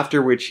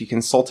 after which he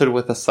consulted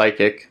with a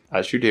psychic,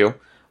 as you do,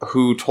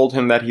 who told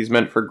him that he's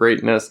meant for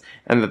greatness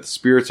and that the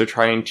spirits are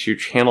trying to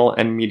channel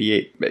and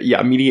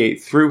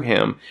mediate through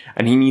him,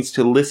 and he needs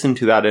to listen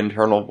to that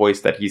internal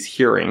voice that he's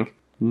hearing.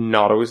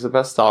 Not always the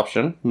best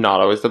option, not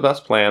always the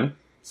best plan.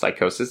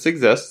 Psychosis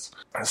exists.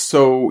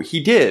 So he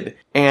did.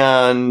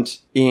 And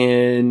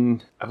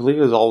I believe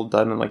it was all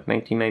done in like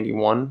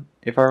 1991,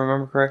 if I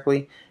remember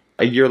correctly.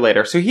 A year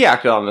later. So he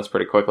acted on this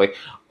pretty quickly.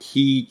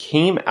 He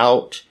came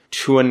out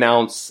to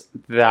announce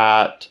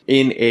that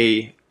in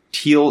a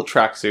teal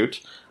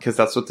tracksuit, because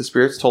that's what the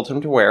spirits told him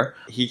to wear,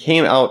 he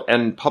came out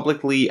and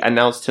publicly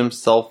announced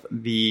himself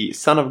the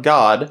Son of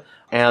God,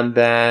 and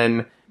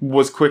then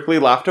was quickly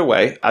laughed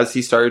away as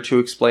he started to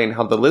explain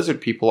how the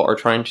lizard people are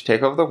trying to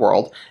take over the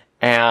world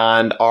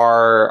and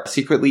are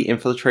secretly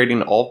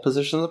infiltrating all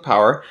positions of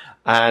power,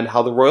 and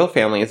how the royal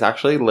family is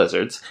actually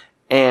lizards,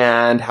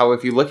 and how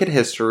if you look at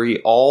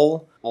history,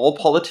 all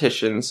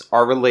politicians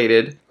are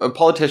related,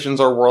 politicians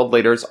or world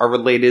leaders are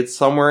related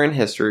somewhere in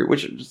history,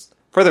 which is,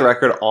 for the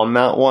record, on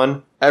that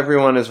one,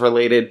 everyone is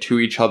related to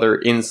each other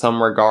in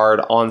some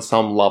regard, on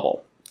some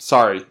level.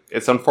 Sorry,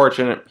 it's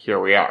unfortunate, here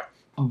we are.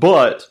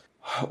 But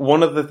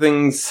one of the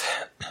things,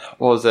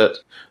 what was it?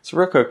 So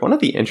real quick, one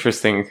of the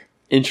interesting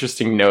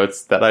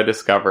notes that I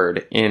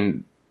discovered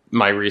in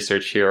my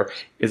research here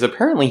is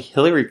apparently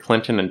Hillary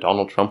Clinton and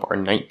Donald Trump are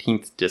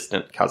 19th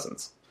distant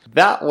cousins.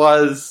 That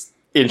was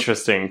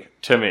interesting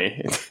to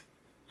me.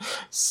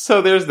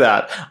 So there's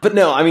that. But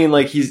no, I mean,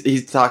 like,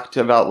 he's talked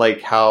about,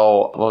 like,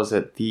 how, what was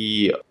it,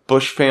 the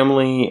Bush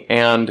family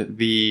and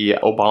the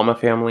Obama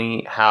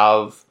family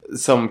have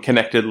some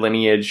connected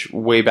lineage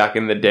way back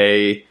in the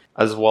day,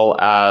 as well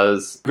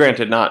as,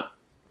 granted,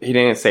 he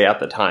didn't say at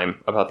the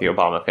time about the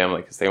Obama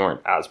family because they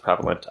weren't as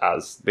prevalent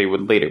as they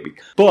would later be.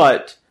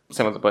 But,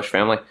 same with the Bush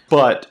family.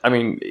 But, I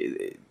mean,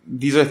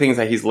 these are things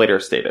that he's later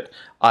stated.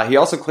 He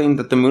also claimed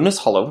that the moon is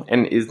hollow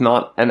and is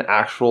not an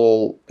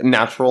actual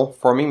natural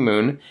forming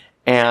moon,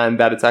 and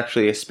that it's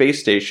actually a space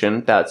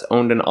station that's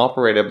owned and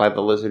operated by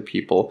the lizard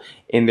people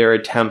in their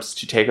attempts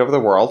to take over the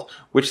world,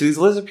 which these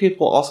lizard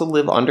people also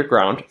live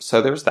underground,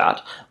 so there's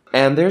that.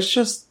 And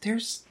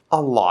there's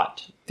a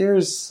lot.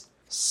 There's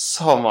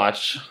so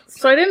much.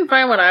 So I didn't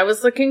find what I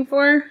was looking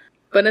for,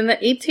 but in the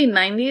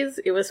 1890s,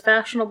 it was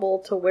fashionable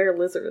to wear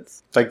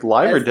lizards. Like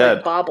live or dead?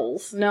 Like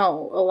baubles.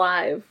 No,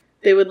 alive.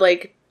 They would,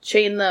 like,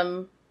 chain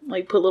them,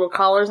 like, put little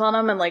collars on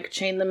them and, like,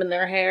 chain them in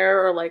their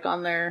hair or, like,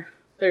 on their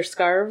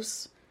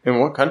scarves. In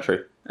what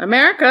country?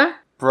 America.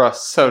 Bruh,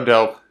 so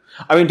dope.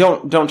 I mean,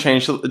 don't chain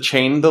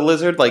the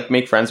lizard, like,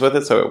 make friends with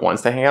it so it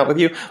wants to hang out with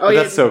you. But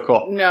that's so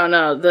cool. No,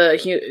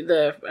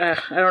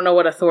 I don't know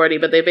what authority,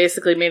 but they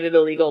basically made it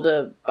illegal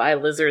to buy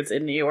lizards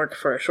in New York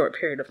for a short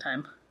period of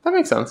time. That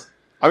makes sense.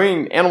 I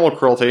mean, animal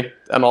cruelty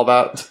and all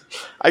that.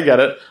 I get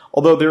it.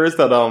 Although there's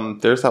that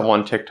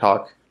one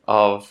TikTok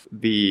of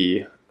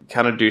the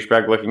kind of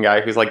douchebag looking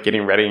guy who's like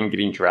getting ready and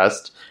getting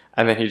dressed,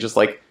 and then he just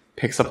like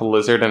picks up a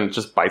lizard and it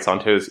just bites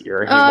onto his ear.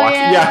 And he walks,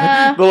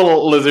 yeah, the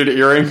little lizard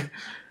earring.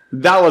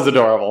 That was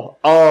adorable.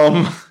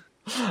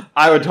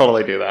 I would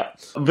totally do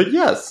that. But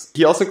yes,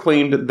 he also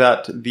claimed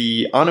that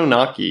the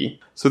Anunnaki.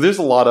 So there's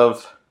a lot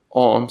of.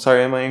 Oh, I'm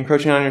sorry. Am I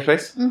encroaching on your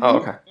space? Mm-hmm. Oh,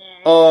 okay.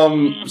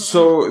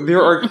 So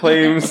there are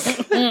claims.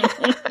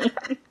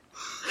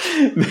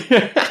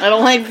 I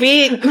don't like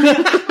feet.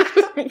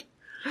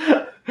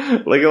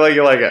 like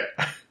it.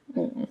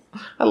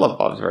 I love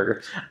Bob's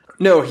Burger.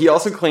 No, he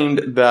also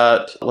claimed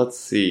that, let's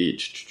see,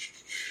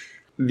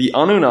 the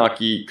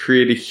Anunnaki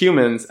created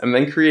humans and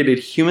then created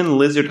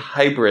human-lizard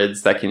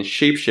hybrids that can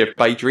shapeshift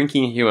by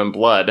drinking human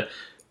blood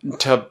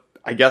to,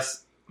 I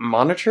guess,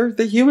 monitor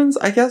the humans,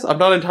 I guess? I'm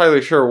not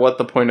entirely sure what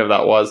the point of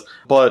that was.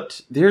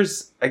 But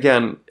there's,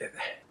 again,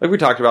 like we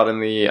talked about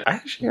I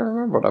actually can't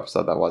remember what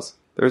episode that was.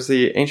 There's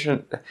the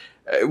ancient...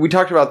 We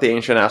talked about the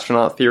ancient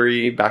astronaut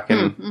theory back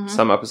in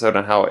some episode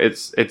and how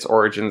its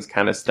origins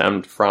kind of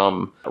stemmed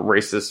from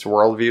racist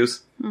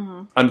worldviews.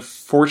 Mm-hmm.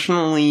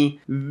 Unfortunately,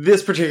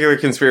 this particular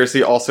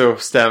conspiracy also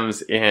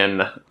stems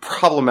in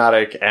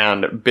problematic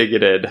and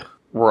bigoted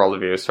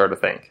worldviews, sort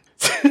of thing.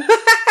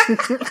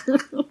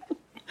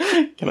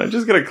 Can I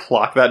just get a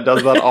clock that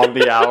does that on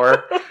the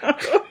hour?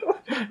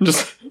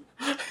 Just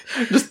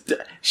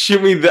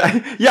shoot me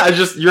that. Yeah,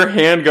 just your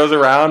hand goes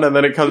around and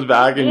then it comes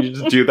back and you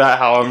just do that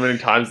however many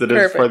times it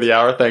is for the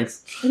hour.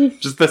 Thanks.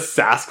 Just the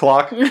sass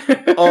clock.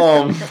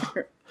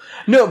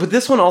 No, but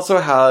this one also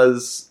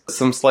has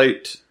some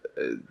slight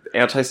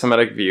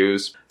anti-Semitic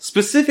views,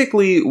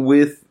 specifically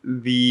with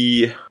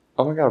the...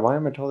 Oh my god, why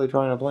am I totally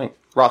drawing a blank?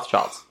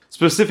 Rothschilds.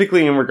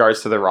 Specifically in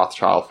regards to the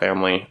Rothschild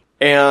family.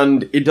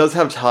 And it does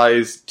have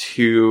ties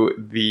to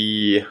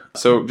the...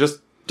 So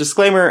just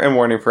disclaimer and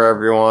warning for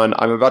everyone.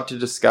 I'm about to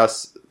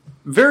discuss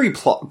very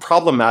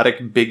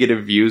problematic,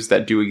 bigoted views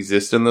that do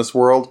exist in this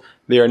world.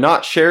 They are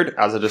not shared,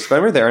 as a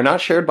disclaimer, they are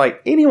not shared by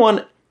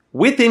anyone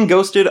within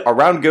Ghosted,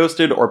 around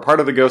Ghosted, or part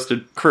of the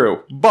Ghosted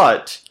crew.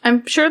 But...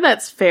 I'm sure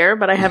that's fair,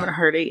 but I haven't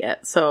heard it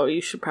yet, so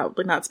you should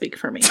probably not speak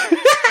for me.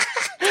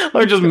 Let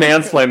me just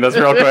mansplain this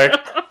real quick.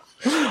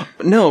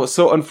 No,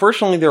 so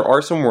unfortunately there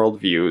are some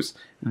worldviews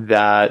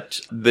that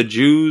the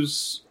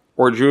Jews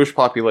or Jewish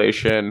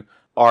population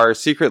are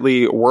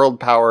secretly world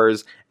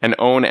powers and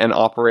own and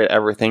operate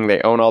everything.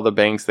 They own all the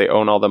banks, they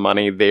own all the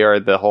money, they are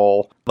the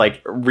whole,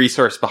 like,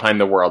 resource behind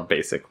the world,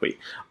 basically.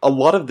 A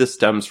lot of this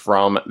stems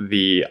from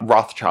the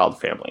Rothschild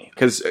family.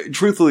 Because,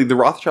 truthfully, the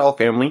Rothschild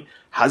family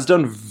has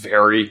done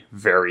very,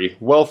 very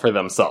well for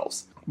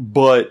themselves.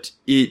 But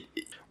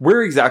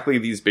where exactly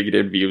these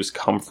bigoted views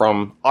come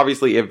from,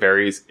 obviously it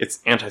varies. It's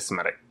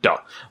anti-Semitic, duh.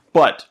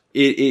 But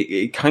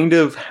it kind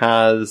of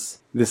has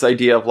this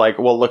idea of like,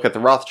 well, look at the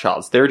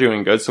Rothschilds. They're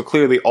doing good, so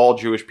clearly all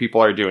Jewish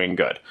people are doing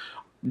good.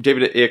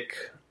 David Icke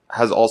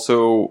has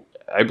also,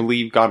 I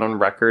believe, gone on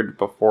record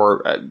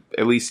before,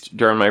 at least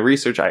during my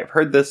research, I have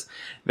heard this,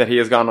 that he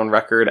has gone on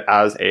record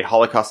as a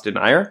Holocaust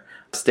denier,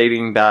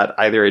 stating that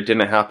either it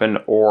didn't happen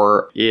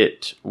or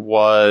it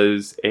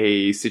was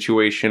a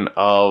situation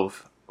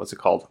of, what's it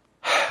called?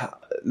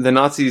 The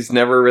Nazis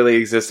never really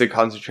existed,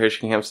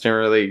 concentration camps didn't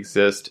really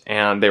exist,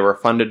 and they were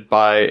funded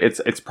by,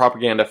 it's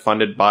propaganda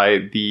funded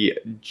by the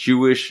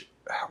Jewish,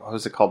 what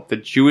was it called? The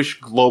Jewish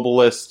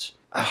globalist,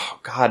 oh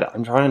god,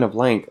 I'm drawing a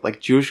blank,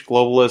 like Jewish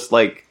globalist,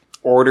 like,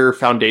 order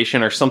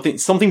foundation or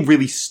something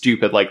really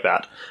stupid like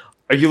that.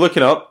 Are you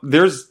looking up?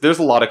 There's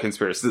a lot of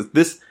conspiracies.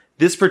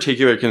 This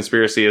particular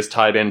conspiracy is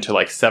tied into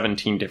like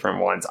 17 different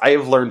ones. I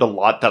have learned a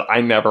lot that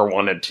I never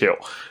wanted to.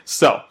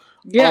 So,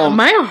 yeah,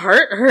 my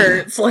heart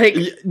hurts. Like,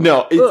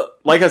 no,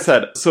 like I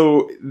said,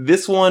 so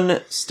this one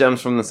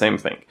stems from the same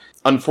thing.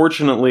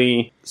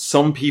 Unfortunately,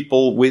 some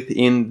people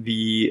within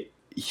the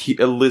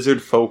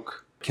lizard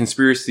folk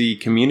conspiracy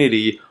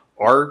community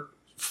are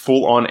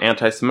full-on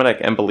anti-Semitic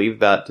and believe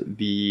that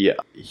the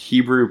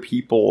Hebrew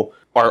people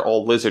are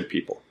all lizard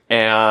people.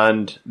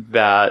 And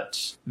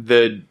that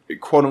the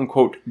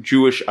quote-unquote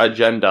Jewish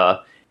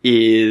agenda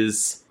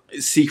is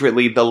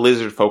secretly the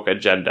lizard folk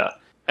agenda.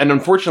 And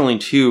unfortunately,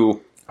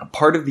 too,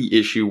 part of the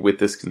issue with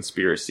this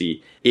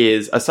conspiracy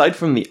is, aside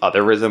from the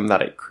otherism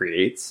that it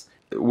creates,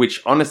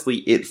 which honestly,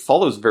 it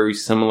follows very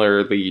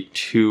similarly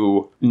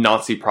to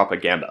Nazi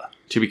propaganda,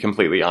 to be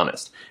completely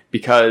honest.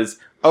 Because,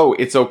 oh,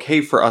 it's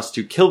okay for us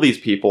to kill these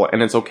people,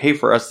 and it's okay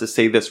for us to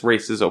say this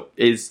race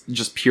is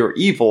just pure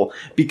evil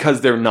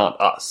because they're not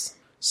us.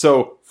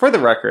 So, for the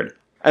record,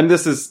 and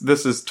this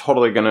is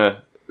totally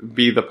gonna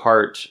be the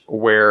part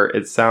where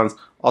it sounds...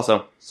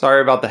 Also,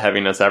 sorry about the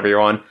heaviness,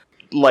 everyone.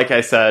 Like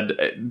I said,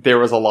 there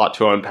was a lot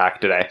to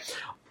unpack today.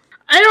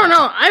 I don't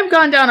know. I've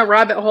gone down a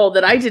rabbit hole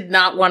that I did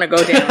not want to go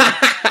down.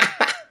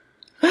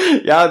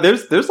 Yeah,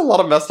 there's a lot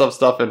of messed up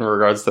stuff in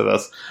regards to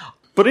this.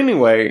 But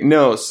anyway,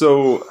 no,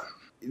 so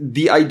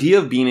the idea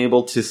of being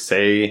able to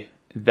say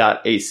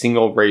that a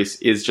single race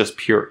is just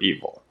pure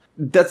evil,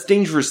 that's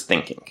dangerous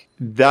thinking.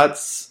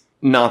 That's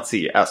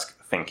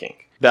Nazi-esque thinking.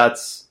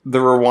 That's the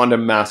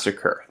Rwanda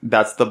massacre.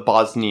 That's the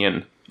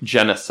Bosnian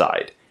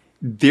genocide.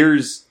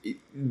 There's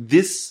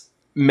this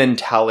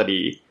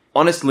mentality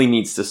honestly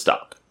needs to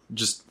stop.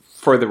 Just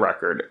for the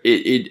record,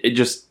 it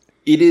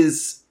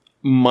is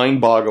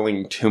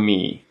mind-boggling to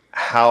me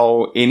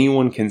how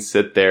anyone can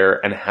sit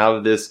there and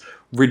have this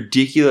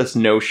ridiculous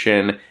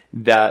notion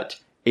that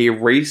a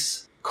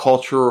race,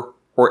 culture,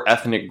 or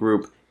ethnic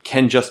group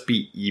can just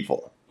be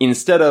evil.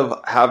 Instead of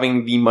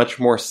having the much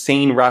more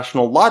sane,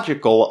 rational,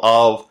 logical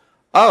of,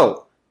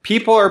 oh,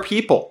 people are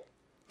people.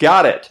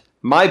 Got it.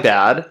 My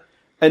bad.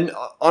 And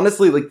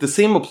honestly, like, the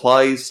same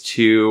applies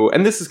to,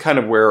 and this is kind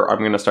of where I'm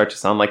going to start to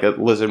sound like a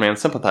Lizard Man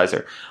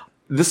sympathizer.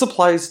 This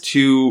applies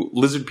to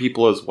lizard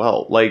people as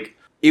well. Like,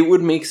 it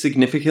would make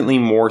significantly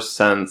more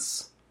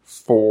sense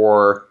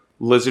for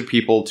lizard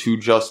people to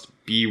just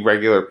be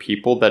regular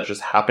people that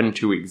just happen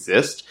to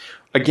exist.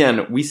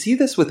 Again, we see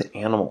this with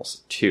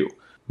animals, too.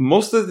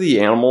 Most of the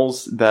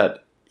animals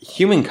that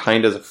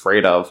humankind is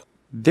afraid of,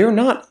 they're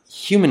not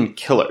human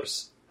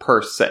killers,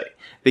 per se.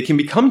 They can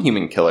become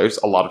human killers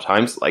a lot of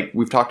times, like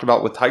we've talked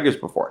about with tigers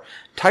before.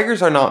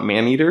 Tigers are not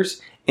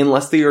man-eaters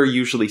unless they are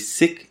usually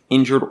sick,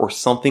 injured, or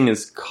something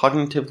is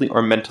cognitively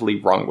or mentally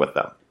wrong with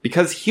them.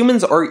 Because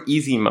humans are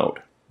easy mode.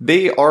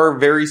 They are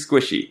very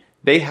squishy.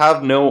 They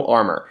have no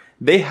armor.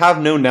 They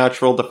have no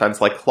natural defense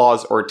like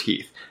claws or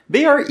teeth.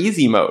 They are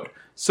easy mode.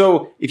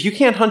 So if you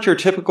can't hunt your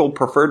typical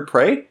preferred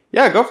prey,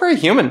 yeah, go for a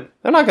human.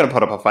 They're not going to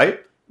put up a fight.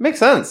 Makes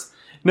sense.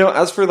 Now,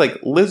 as for like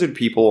lizard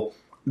people,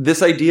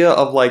 this idea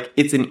of like,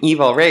 it's an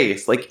evil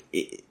race, like,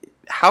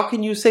 how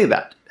can you say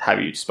that? Have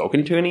you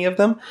spoken to any of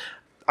them?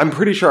 I'm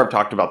pretty sure I've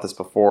talked about this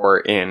before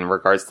in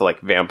regards to like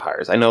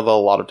vampires. I know that a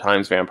lot of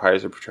times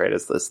vampires are portrayed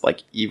as this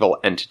like evil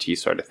entity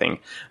sort of thing,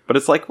 but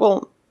it's like,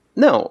 well,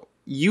 no,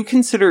 you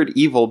consider it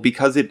evil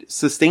because it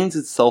sustains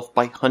itself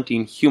by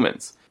hunting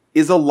humans.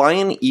 Is a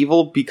lion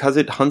evil because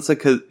it hunts a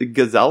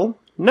gazelle?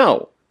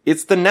 No,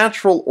 it's the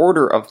natural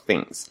order of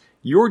things.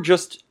 You're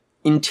just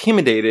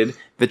intimidated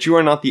that you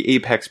are not the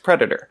apex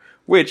predator,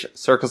 which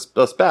circles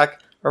us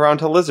back around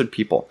to lizard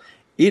people.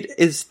 It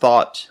is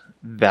thought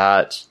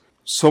that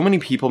so many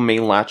people may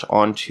latch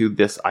onto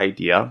this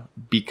idea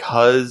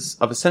because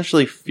of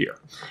essentially fear.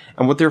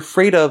 And what they're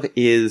afraid of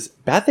is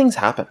bad things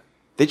happen.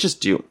 They just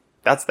do.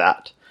 That's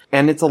that.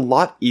 And it's a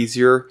lot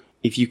easier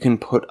if you can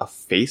put a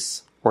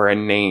face or a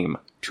name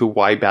to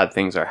why bad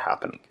things are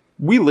happening.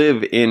 We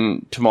live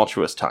in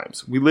tumultuous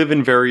times. We live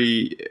in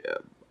very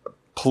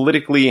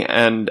politically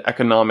and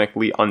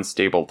economically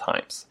unstable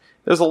times.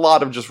 There's a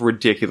lot of just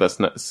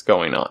ridiculousness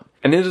going on.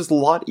 And it is a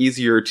lot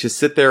easier to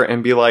sit there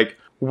and be like,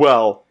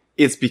 well,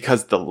 it's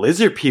because the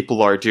lizard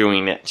people are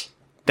doing it.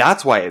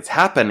 That's why it's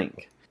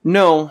happening.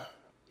 No,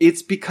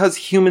 it's because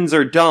humans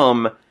are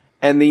dumb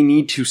and they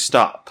need to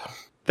stop.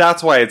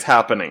 That's why it's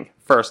happening,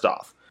 first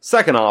off.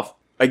 Second off,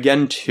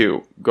 again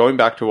too, going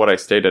back to what I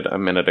stated a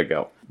minute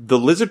ago, the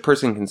lizard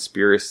person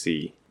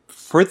conspiracy,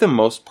 for the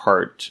most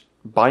part,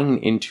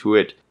 buying into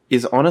it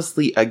is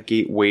honestly a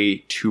gateway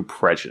to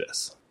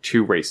prejudice,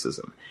 to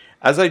racism.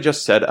 As I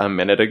just said a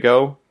minute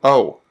ago,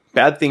 oh,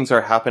 bad things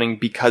are happening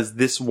because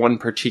this one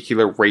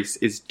particular race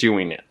is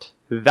doing it.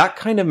 That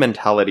kind of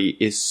mentality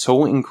is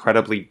so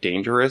incredibly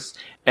dangerous,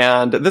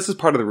 and this is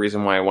part of the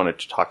reason why I wanted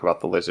to talk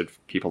about the lizard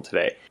people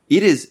today.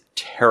 It is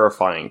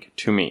terrifying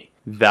to me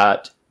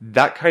that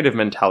that kind of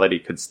mentality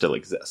could still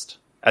exist.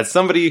 As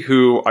somebody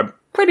who I'm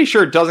pretty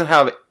sure doesn't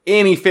have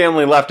any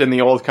family left in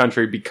the old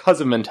country because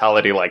of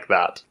mentality like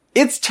that,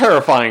 it's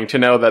terrifying to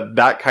know that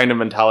that kind of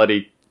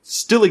mentality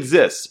still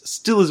exists,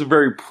 still is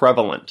very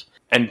prevalent.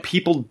 And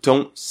people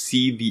don't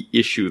see the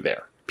issue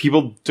there.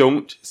 People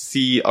don't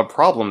see a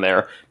problem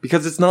there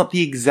because it's not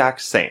the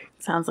exact same.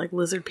 Sounds like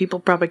lizard people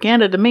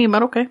propaganda to me,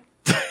 but okay.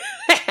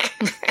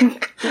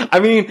 I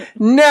mean,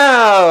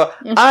 no,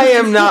 I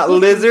am not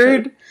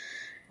lizard.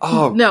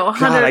 Oh, no,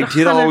 God, I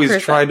did 100%.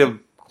 Always try to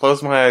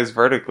close my eyes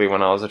vertically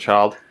when I was a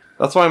child.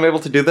 That's why I'm able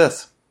to do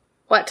this.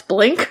 What,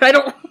 blink? I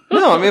don't...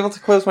 No, I'm able to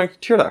close my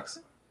tear ducts.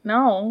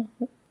 No,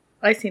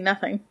 I see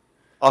nothing.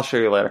 I'll show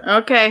you later.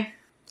 Okay.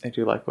 I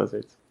do like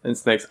lizards. And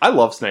snakes. I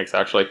love snakes,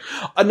 actually.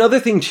 Another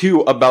thing,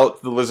 too,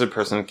 about the lizard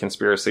person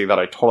conspiracy that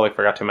I totally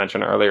forgot to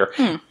mention earlier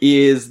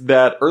is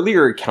that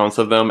earlier accounts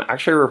of them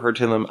actually referred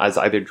to them as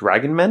either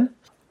dragon men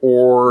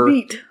or...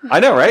 Neat. I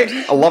know, right?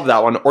 I love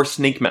that one. Or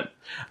snake men.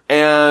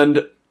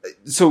 And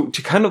so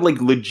to kind of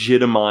like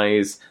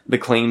legitimize the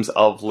claims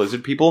of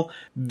lizard people,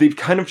 they've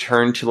kind of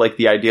turned to like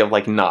the idea of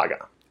like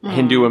Naga.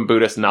 Hindu and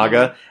Buddhist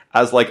Naga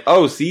as like,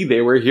 oh, see,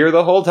 they were here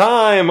the whole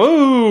time.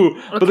 Ooh.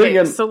 Okay, But then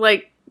again, so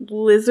like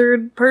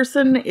lizard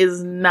person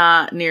is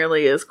not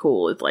nearly as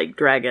cool as like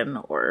dragon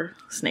or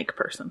snake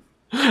person.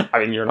 I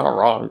mean, you're not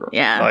wrong.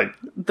 Yeah. Like,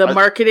 The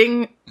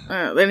marketing,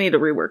 they need to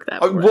rework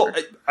that. well,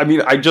 I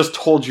mean, I just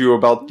told you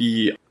about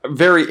the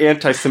very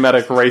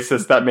anti-Semitic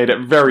racist that made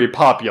it very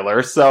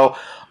popular, so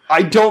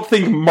I don't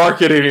think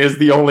marketing is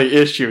the only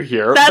issue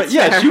here. That's but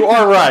yes, fair. you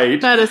are right.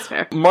 That is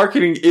fair.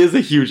 Marketing is a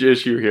huge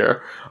issue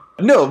here.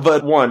 No,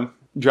 but one,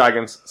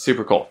 dragons,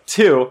 super cool.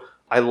 Two,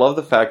 I love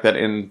the fact that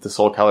in the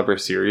Soul Calibur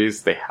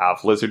series, they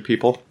have lizard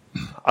people.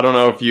 I don't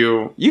know if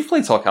you've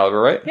played Soul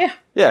Calibur, right?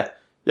 Yeah.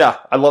 Yeah,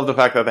 I love the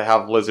fact that they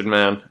have Lizard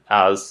Man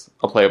as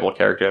a playable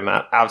character in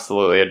that.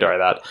 Absolutely adore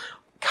that.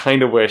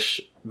 Kind of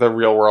wish the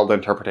real world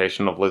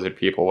interpretation of lizard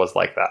people was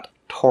like that.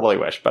 Totally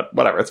wish, but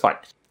whatever, it's fine.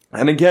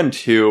 And again,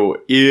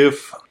 too,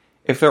 if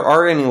there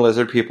are any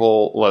lizard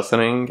people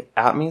listening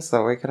at me so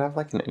that we could have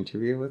like an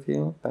interview with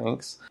you,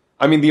 thanks.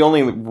 I mean, the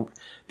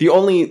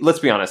only, let's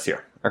be honest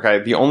here, okay?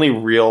 The only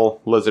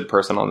real lizard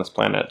person on this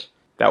planet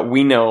that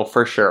we know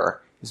for sure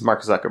is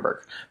Mark Zuckerberg.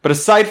 But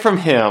aside from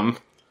him...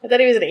 I thought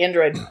he was an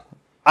android.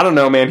 I don't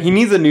know, man. He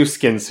needs a new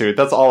skin suit.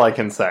 That's all I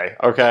can say,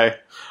 okay?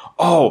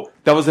 Oh,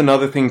 that was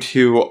another thing,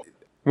 too.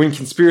 When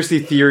conspiracy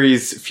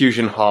theories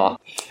fusion ha.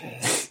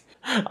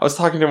 I was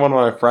talking to one of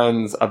my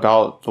friends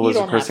about the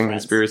lizard person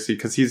conspiracy,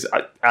 because he's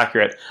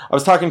accurate. I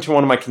was talking to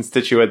one of my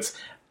constituents,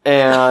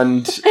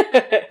 and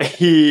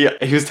he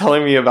was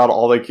telling me about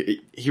all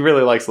he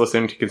really likes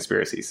listening to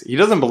conspiracies. He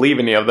doesn't believe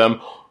any of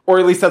them, or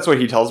at least that's what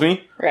he tells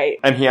me. Right.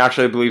 And he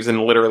actually believes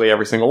in literally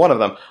every single one of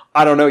them.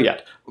 I don't know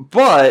yet.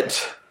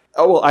 But...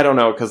 Oh, well, I don't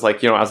know, because,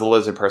 like, you know, as a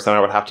lizard person, I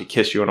would have to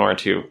kiss you in order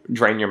to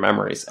drain your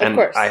memories. And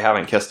I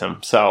haven't kissed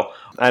him, so,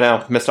 I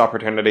know, missed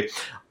opportunity.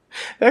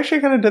 They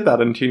actually kind of did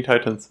that in Teen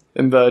Titans.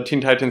 In the Teen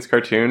Titans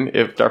cartoon,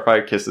 if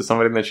Starfire kisses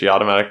somebody, then she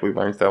automatically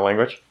learns their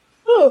language.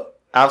 Oh.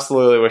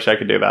 Absolutely wish I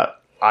could do that.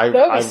 That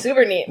would be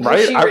super neat. Right?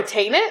 Does she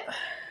retain it?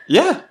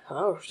 Yeah.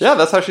 Oh, shit. Yeah,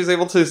 that's how she's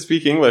able to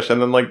speak English.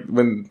 And then, like,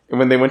 when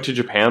they went to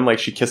Japan, like,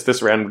 she kissed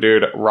this random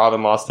dude,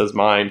 Robin lost his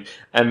mind,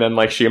 and then,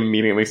 like, she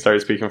immediately started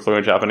speaking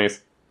fluent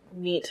Japanese.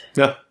 Neat.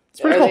 Yeah.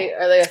 It's pretty cool.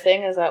 Are they a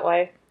thing? Is that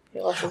why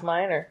he lost his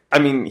mind? Or I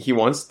mean, he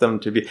wants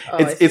them to be.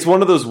 It's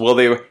one of those will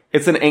they.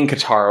 It's an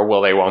Ankatara will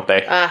they won't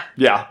they?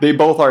 Yeah, they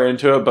both are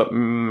into it, but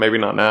maybe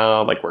not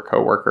now. Like we're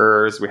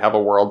coworkers, we have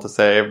a world to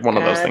save. One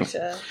of those things.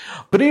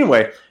 But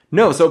anyway,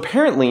 no. So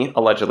apparently,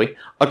 allegedly,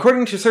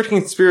 according to certain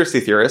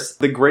conspiracy theorists,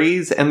 the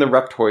Greys and the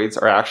Reptoids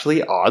are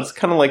actually at odds,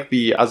 kind of like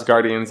the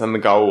Asgardians and the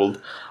Goa'uld.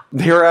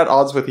 They're at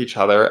odds with each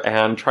other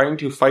and trying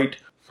to fight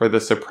for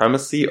the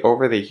supremacy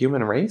over the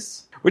human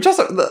race. Which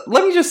also,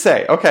 let me just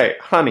say, okay,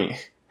 honey,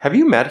 have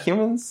you met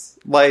humans?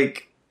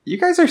 Like, you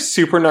guys are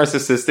super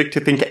narcissistic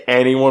to think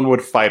anyone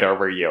would fight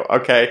over you,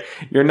 okay?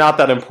 You're not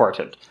that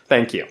important.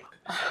 Thank you.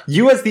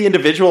 You as the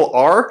individual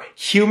are.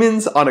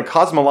 Humans on a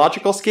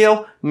cosmological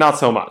scale, not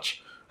so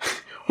much.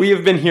 We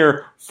have been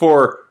here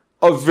for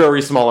a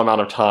very small amount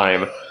of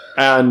time,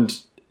 and...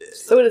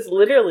 So it is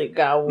literally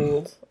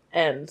Goa'uld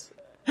and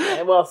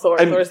Thor.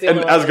 Thor's the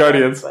only one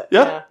Asgardians.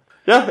 Yeah.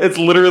 Yeah, it's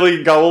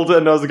literally Goa'uld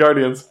and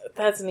Asgardians.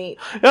 That's neat.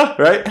 Yeah,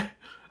 right?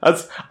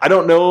 I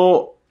don't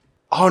know.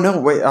 Oh no,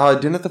 wait,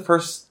 didn't the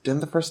first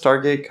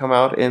Stargate come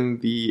out in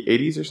the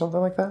 80s or something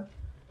like that?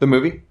 The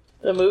movie?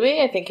 The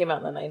movie, I think, came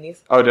out in the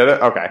 90s. Oh, did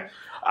it? Okay.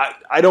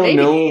 I don't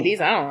know. Maybe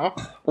 80s, I don't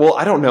know. Well,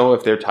 I don't know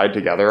if they're tied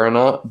together or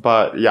not,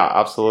 but yeah,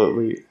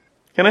 absolutely.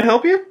 Can I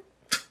help you?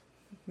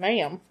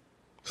 Ma'am.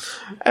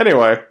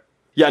 Anyway.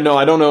 Yeah, no,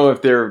 I don't know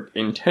if they're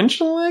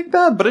intentional like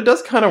that, but it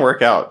does kind of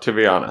work out, to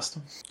be honest.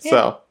 Yeah.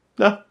 So,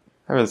 no,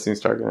 I haven't seen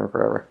Stargate in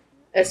forever.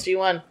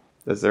 SG-1.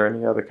 Is there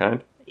any other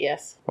kind?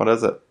 Yes. What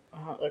is it?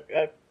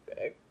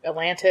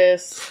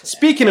 Atlantis.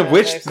 Speaking of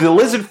which, the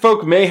lizard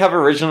folk may have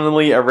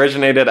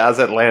originated as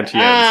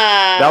Atlanteans.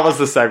 That was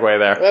the segue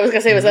there. I was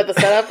going to say, was that the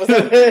setup?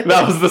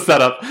 That was the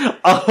setup.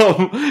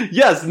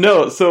 Yes,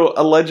 no. So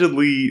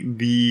allegedly,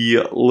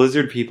 the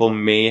lizard people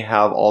may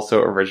have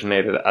also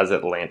originated as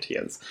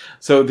Atlanteans.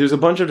 So there's a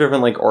bunch of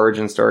different like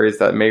origin stories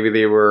that maybe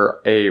they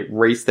were a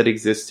race that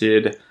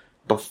existed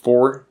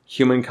before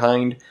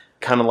humankind,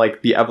 kind of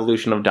like the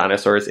evolution of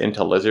dinosaurs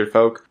into lizard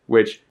folk,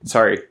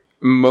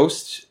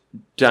 most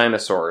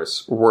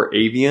dinosaurs were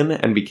avian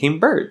and became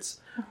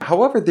birds.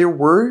 However, there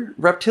were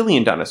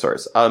reptilian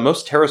dinosaurs.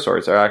 Most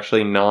pterosaurs are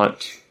actually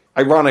not...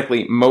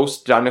 Ironically,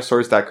 most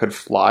dinosaurs that could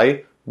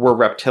fly were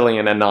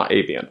reptilian and not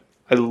avian.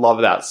 I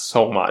love that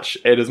so much.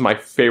 It is my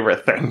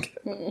favorite thing.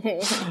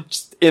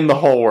 Just in the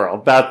whole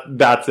world.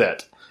 That's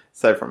it.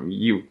 Aside from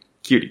you,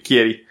 cutie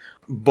kitty.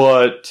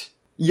 But...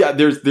 yeah,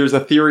 there's a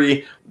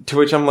theory to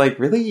which I'm like,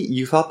 really?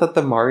 You thought that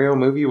the Mario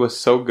movie was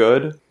so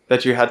good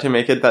that you had to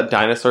make it that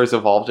dinosaurs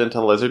evolved into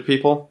lizard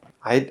people?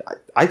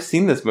 I've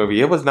seen this movie.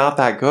 It was not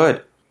that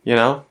good, you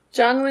know?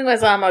 John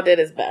Leguizamo did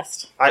his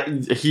best.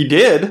 He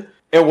did.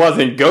 It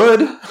wasn't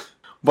good,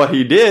 but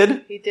he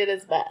did. He did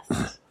his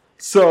best.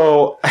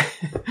 So,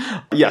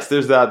 yes,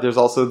 there's that. There's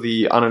also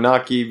the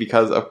Anunnaki,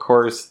 because, of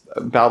course,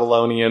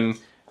 Babylonian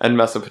and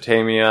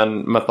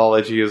Mesopotamian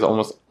mythology is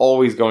almost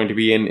always going to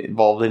be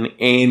involved in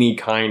any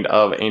kind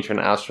of ancient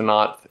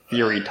astronaut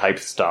theory type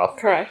stuff.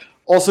 Correct.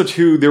 Also,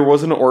 too, there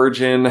was an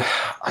origin.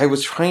 I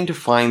was trying to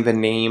find the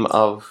name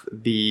of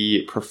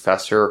the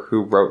professor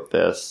who wrote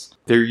this.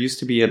 There used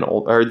to be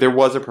there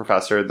was a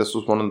professor. This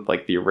was one of,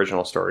 like, the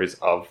original stories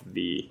of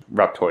the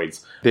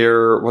reptoids.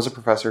 There was a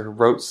professor who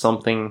wrote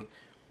something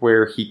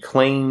where he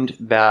claimed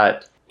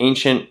that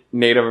ancient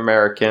Native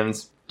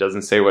Americans,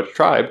 doesn't say which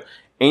tribe,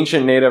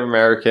 ancient Native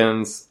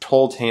Americans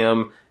told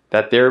him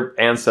that their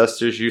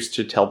ancestors used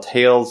to tell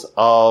tales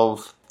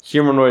of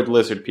humanoid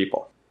lizard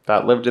people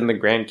that lived in the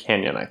Grand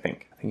Canyon, I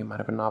think. I think it might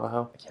have been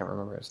Navajo. I can't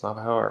remember if it's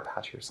Navajo or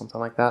Apache or something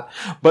like that.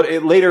 But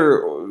it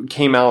later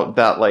came out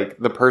that, like,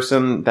 the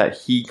person that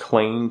he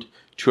claimed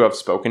to have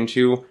spoken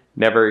to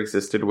never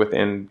existed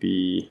within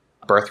the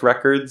birth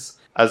records,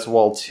 as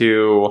well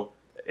too.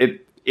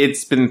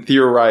 It's been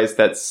theorized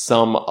that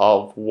some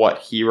of what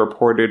he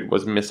reported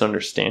was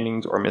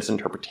misunderstandings or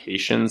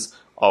misinterpretations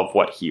of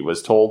what he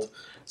was told.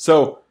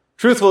 So,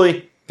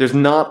 truthfully, there's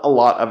not a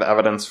lot of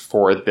evidence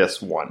for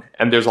this one.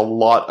 And there's a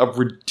lot of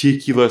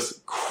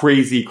ridiculous,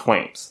 crazy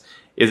claims.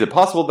 Is it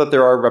possible that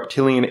there are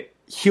reptilian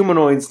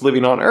humanoids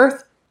living on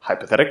Earth?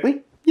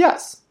 Hypothetically,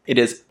 yes. It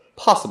is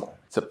possible.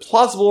 Is it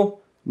plausible?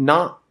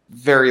 Not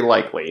very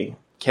likely.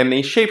 Can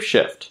they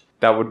shapeshift?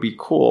 That would be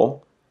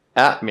cool.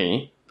 At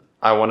me.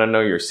 I want to know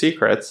your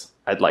secrets.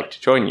 I'd like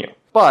to join you.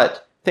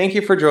 But thank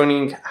you for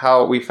joining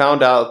how we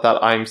found out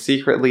that I'm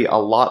secretly a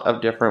lot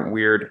of different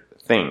weird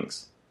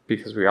things.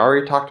 Because we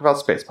already talked about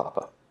Space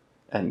Papa.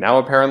 And now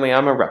apparently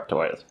I'm a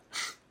reptoid.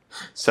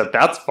 So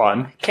that's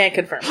fun. Can't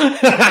confirm.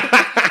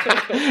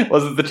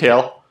 Was it the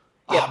tail?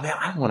 Yep. Oh man,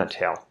 I want a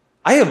tail.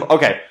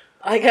 Okay.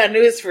 I got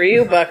news for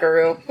you,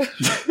 buckaroo.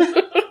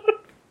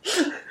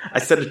 I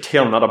said a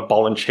tail, not a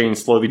ball and chain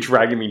slowly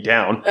dragging me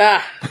down.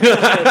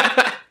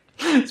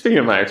 Speaking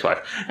of my ex-wife.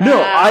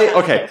 No,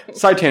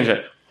 side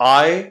tangent.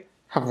 I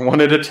have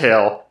wanted a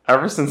tail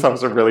ever since I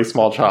was a really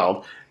small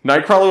child.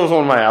 Nightcrawler was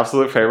one of my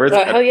absolute favorites.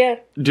 Oh, hell yeah.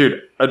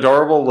 Dude,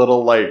 adorable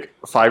little,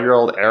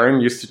 5-year-old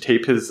Aaron used to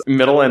tape his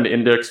middle and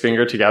index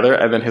finger together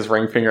and then his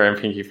ring finger and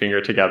pinky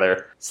finger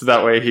together. So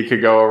that way he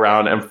could go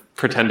around and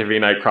pretend to be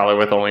Nightcrawler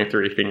with only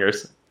 3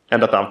 fingers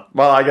and a thumb.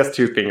 Well, I guess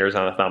 2 fingers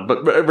and a thumb,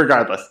 but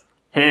regardless.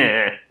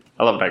 I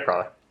love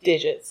Nightcrawler.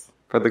 Digits.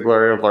 For the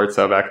glory of Lord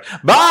Sobek.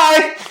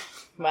 Bye!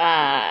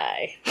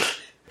 Bye.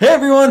 Hey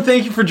everyone,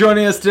 thank you for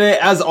joining us today.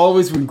 As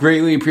always, we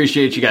greatly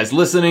appreciate you guys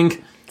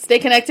listening. Stay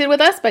connected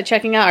with us by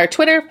checking out our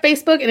Twitter,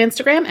 Facebook, and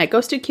Instagram at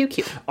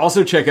GhostedQQ.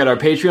 Also check out our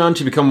Patreon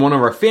to become one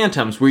of our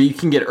phantoms, where you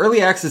can get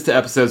early access to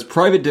episodes,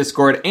 private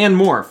Discord, and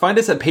more. Find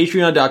us at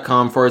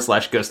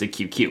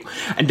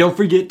patreon.com/GhostedQQ. And don't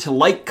forget to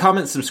like,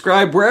 comment,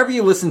 subscribe wherever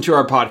you listen to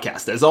our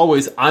podcast. As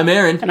always, I'm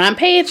Aaron. And I'm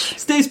Paige.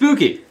 Stay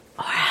spooky.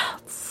 Or else.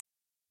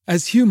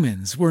 As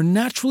humans, we're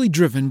naturally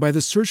driven by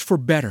the search for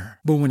better.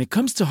 But when it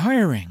comes to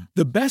hiring,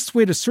 the best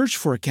way to search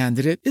for a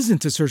candidate isn't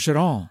to search at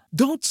all.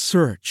 Don't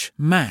search,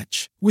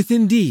 match with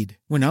Indeed.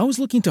 When I was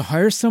looking to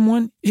hire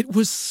someone, it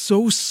was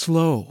so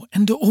slow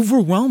and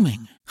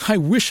overwhelming. I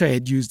wish I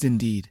had used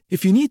Indeed.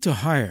 If you need to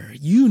hire,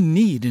 you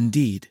need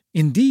Indeed.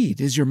 Indeed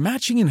is your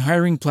matching and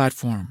hiring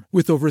platform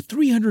with over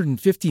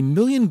 350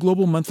 million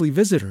global monthly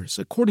visitors,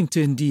 according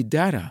to Indeed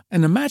data,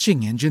 and a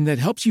matching engine that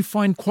helps you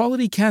find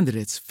quality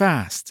candidates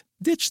fast.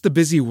 Ditch the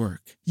busy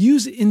work.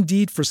 Use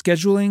Indeed for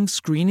scheduling,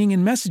 screening,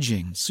 and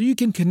messaging so you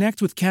can connect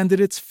with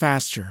candidates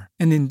faster.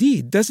 And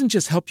Indeed doesn't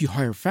just help you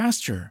hire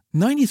faster.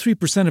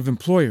 93% of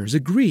employers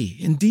agree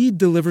Indeed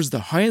delivers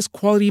the highest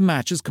quality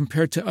matches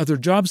compared to other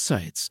job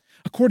sites,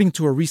 according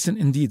to a recent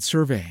Indeed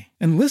survey.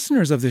 And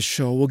listeners of this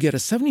show will get a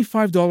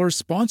 $75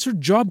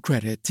 sponsored job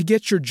credit to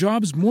get your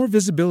jobs more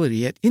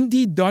visibility at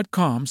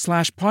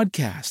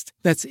Indeed.com/podcast.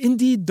 That's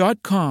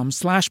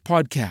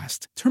Indeed.com/podcast.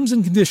 Terms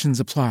and conditions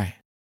apply.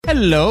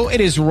 Hello,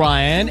 it is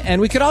Ryan, and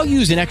we could all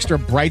use an extra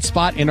bright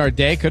spot in our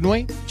day, couldn't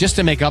we? Just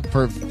to make up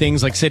for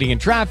things like sitting in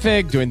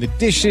traffic, doing the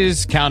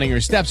dishes, counting your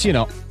steps,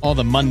 all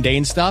the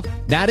mundane stuff.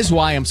 That is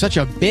why I'm such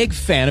a big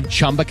fan of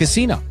Chumba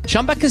Casino.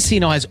 Chumba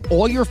Casino has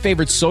all your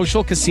favorite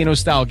social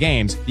casino-style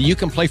games that you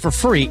can play for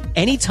free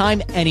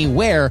anytime,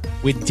 anywhere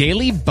with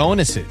daily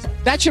bonuses.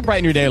 That should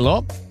brighten your day a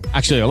little.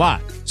 Actually, a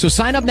lot. So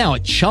sign up now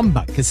at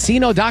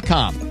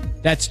ChumbaCasino.com.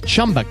 That's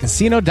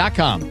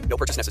ChumbaCasino.com. No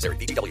purchase necessary.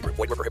 VGW Group.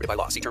 Void where prohibited by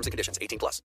law. See terms and conditions. 18+.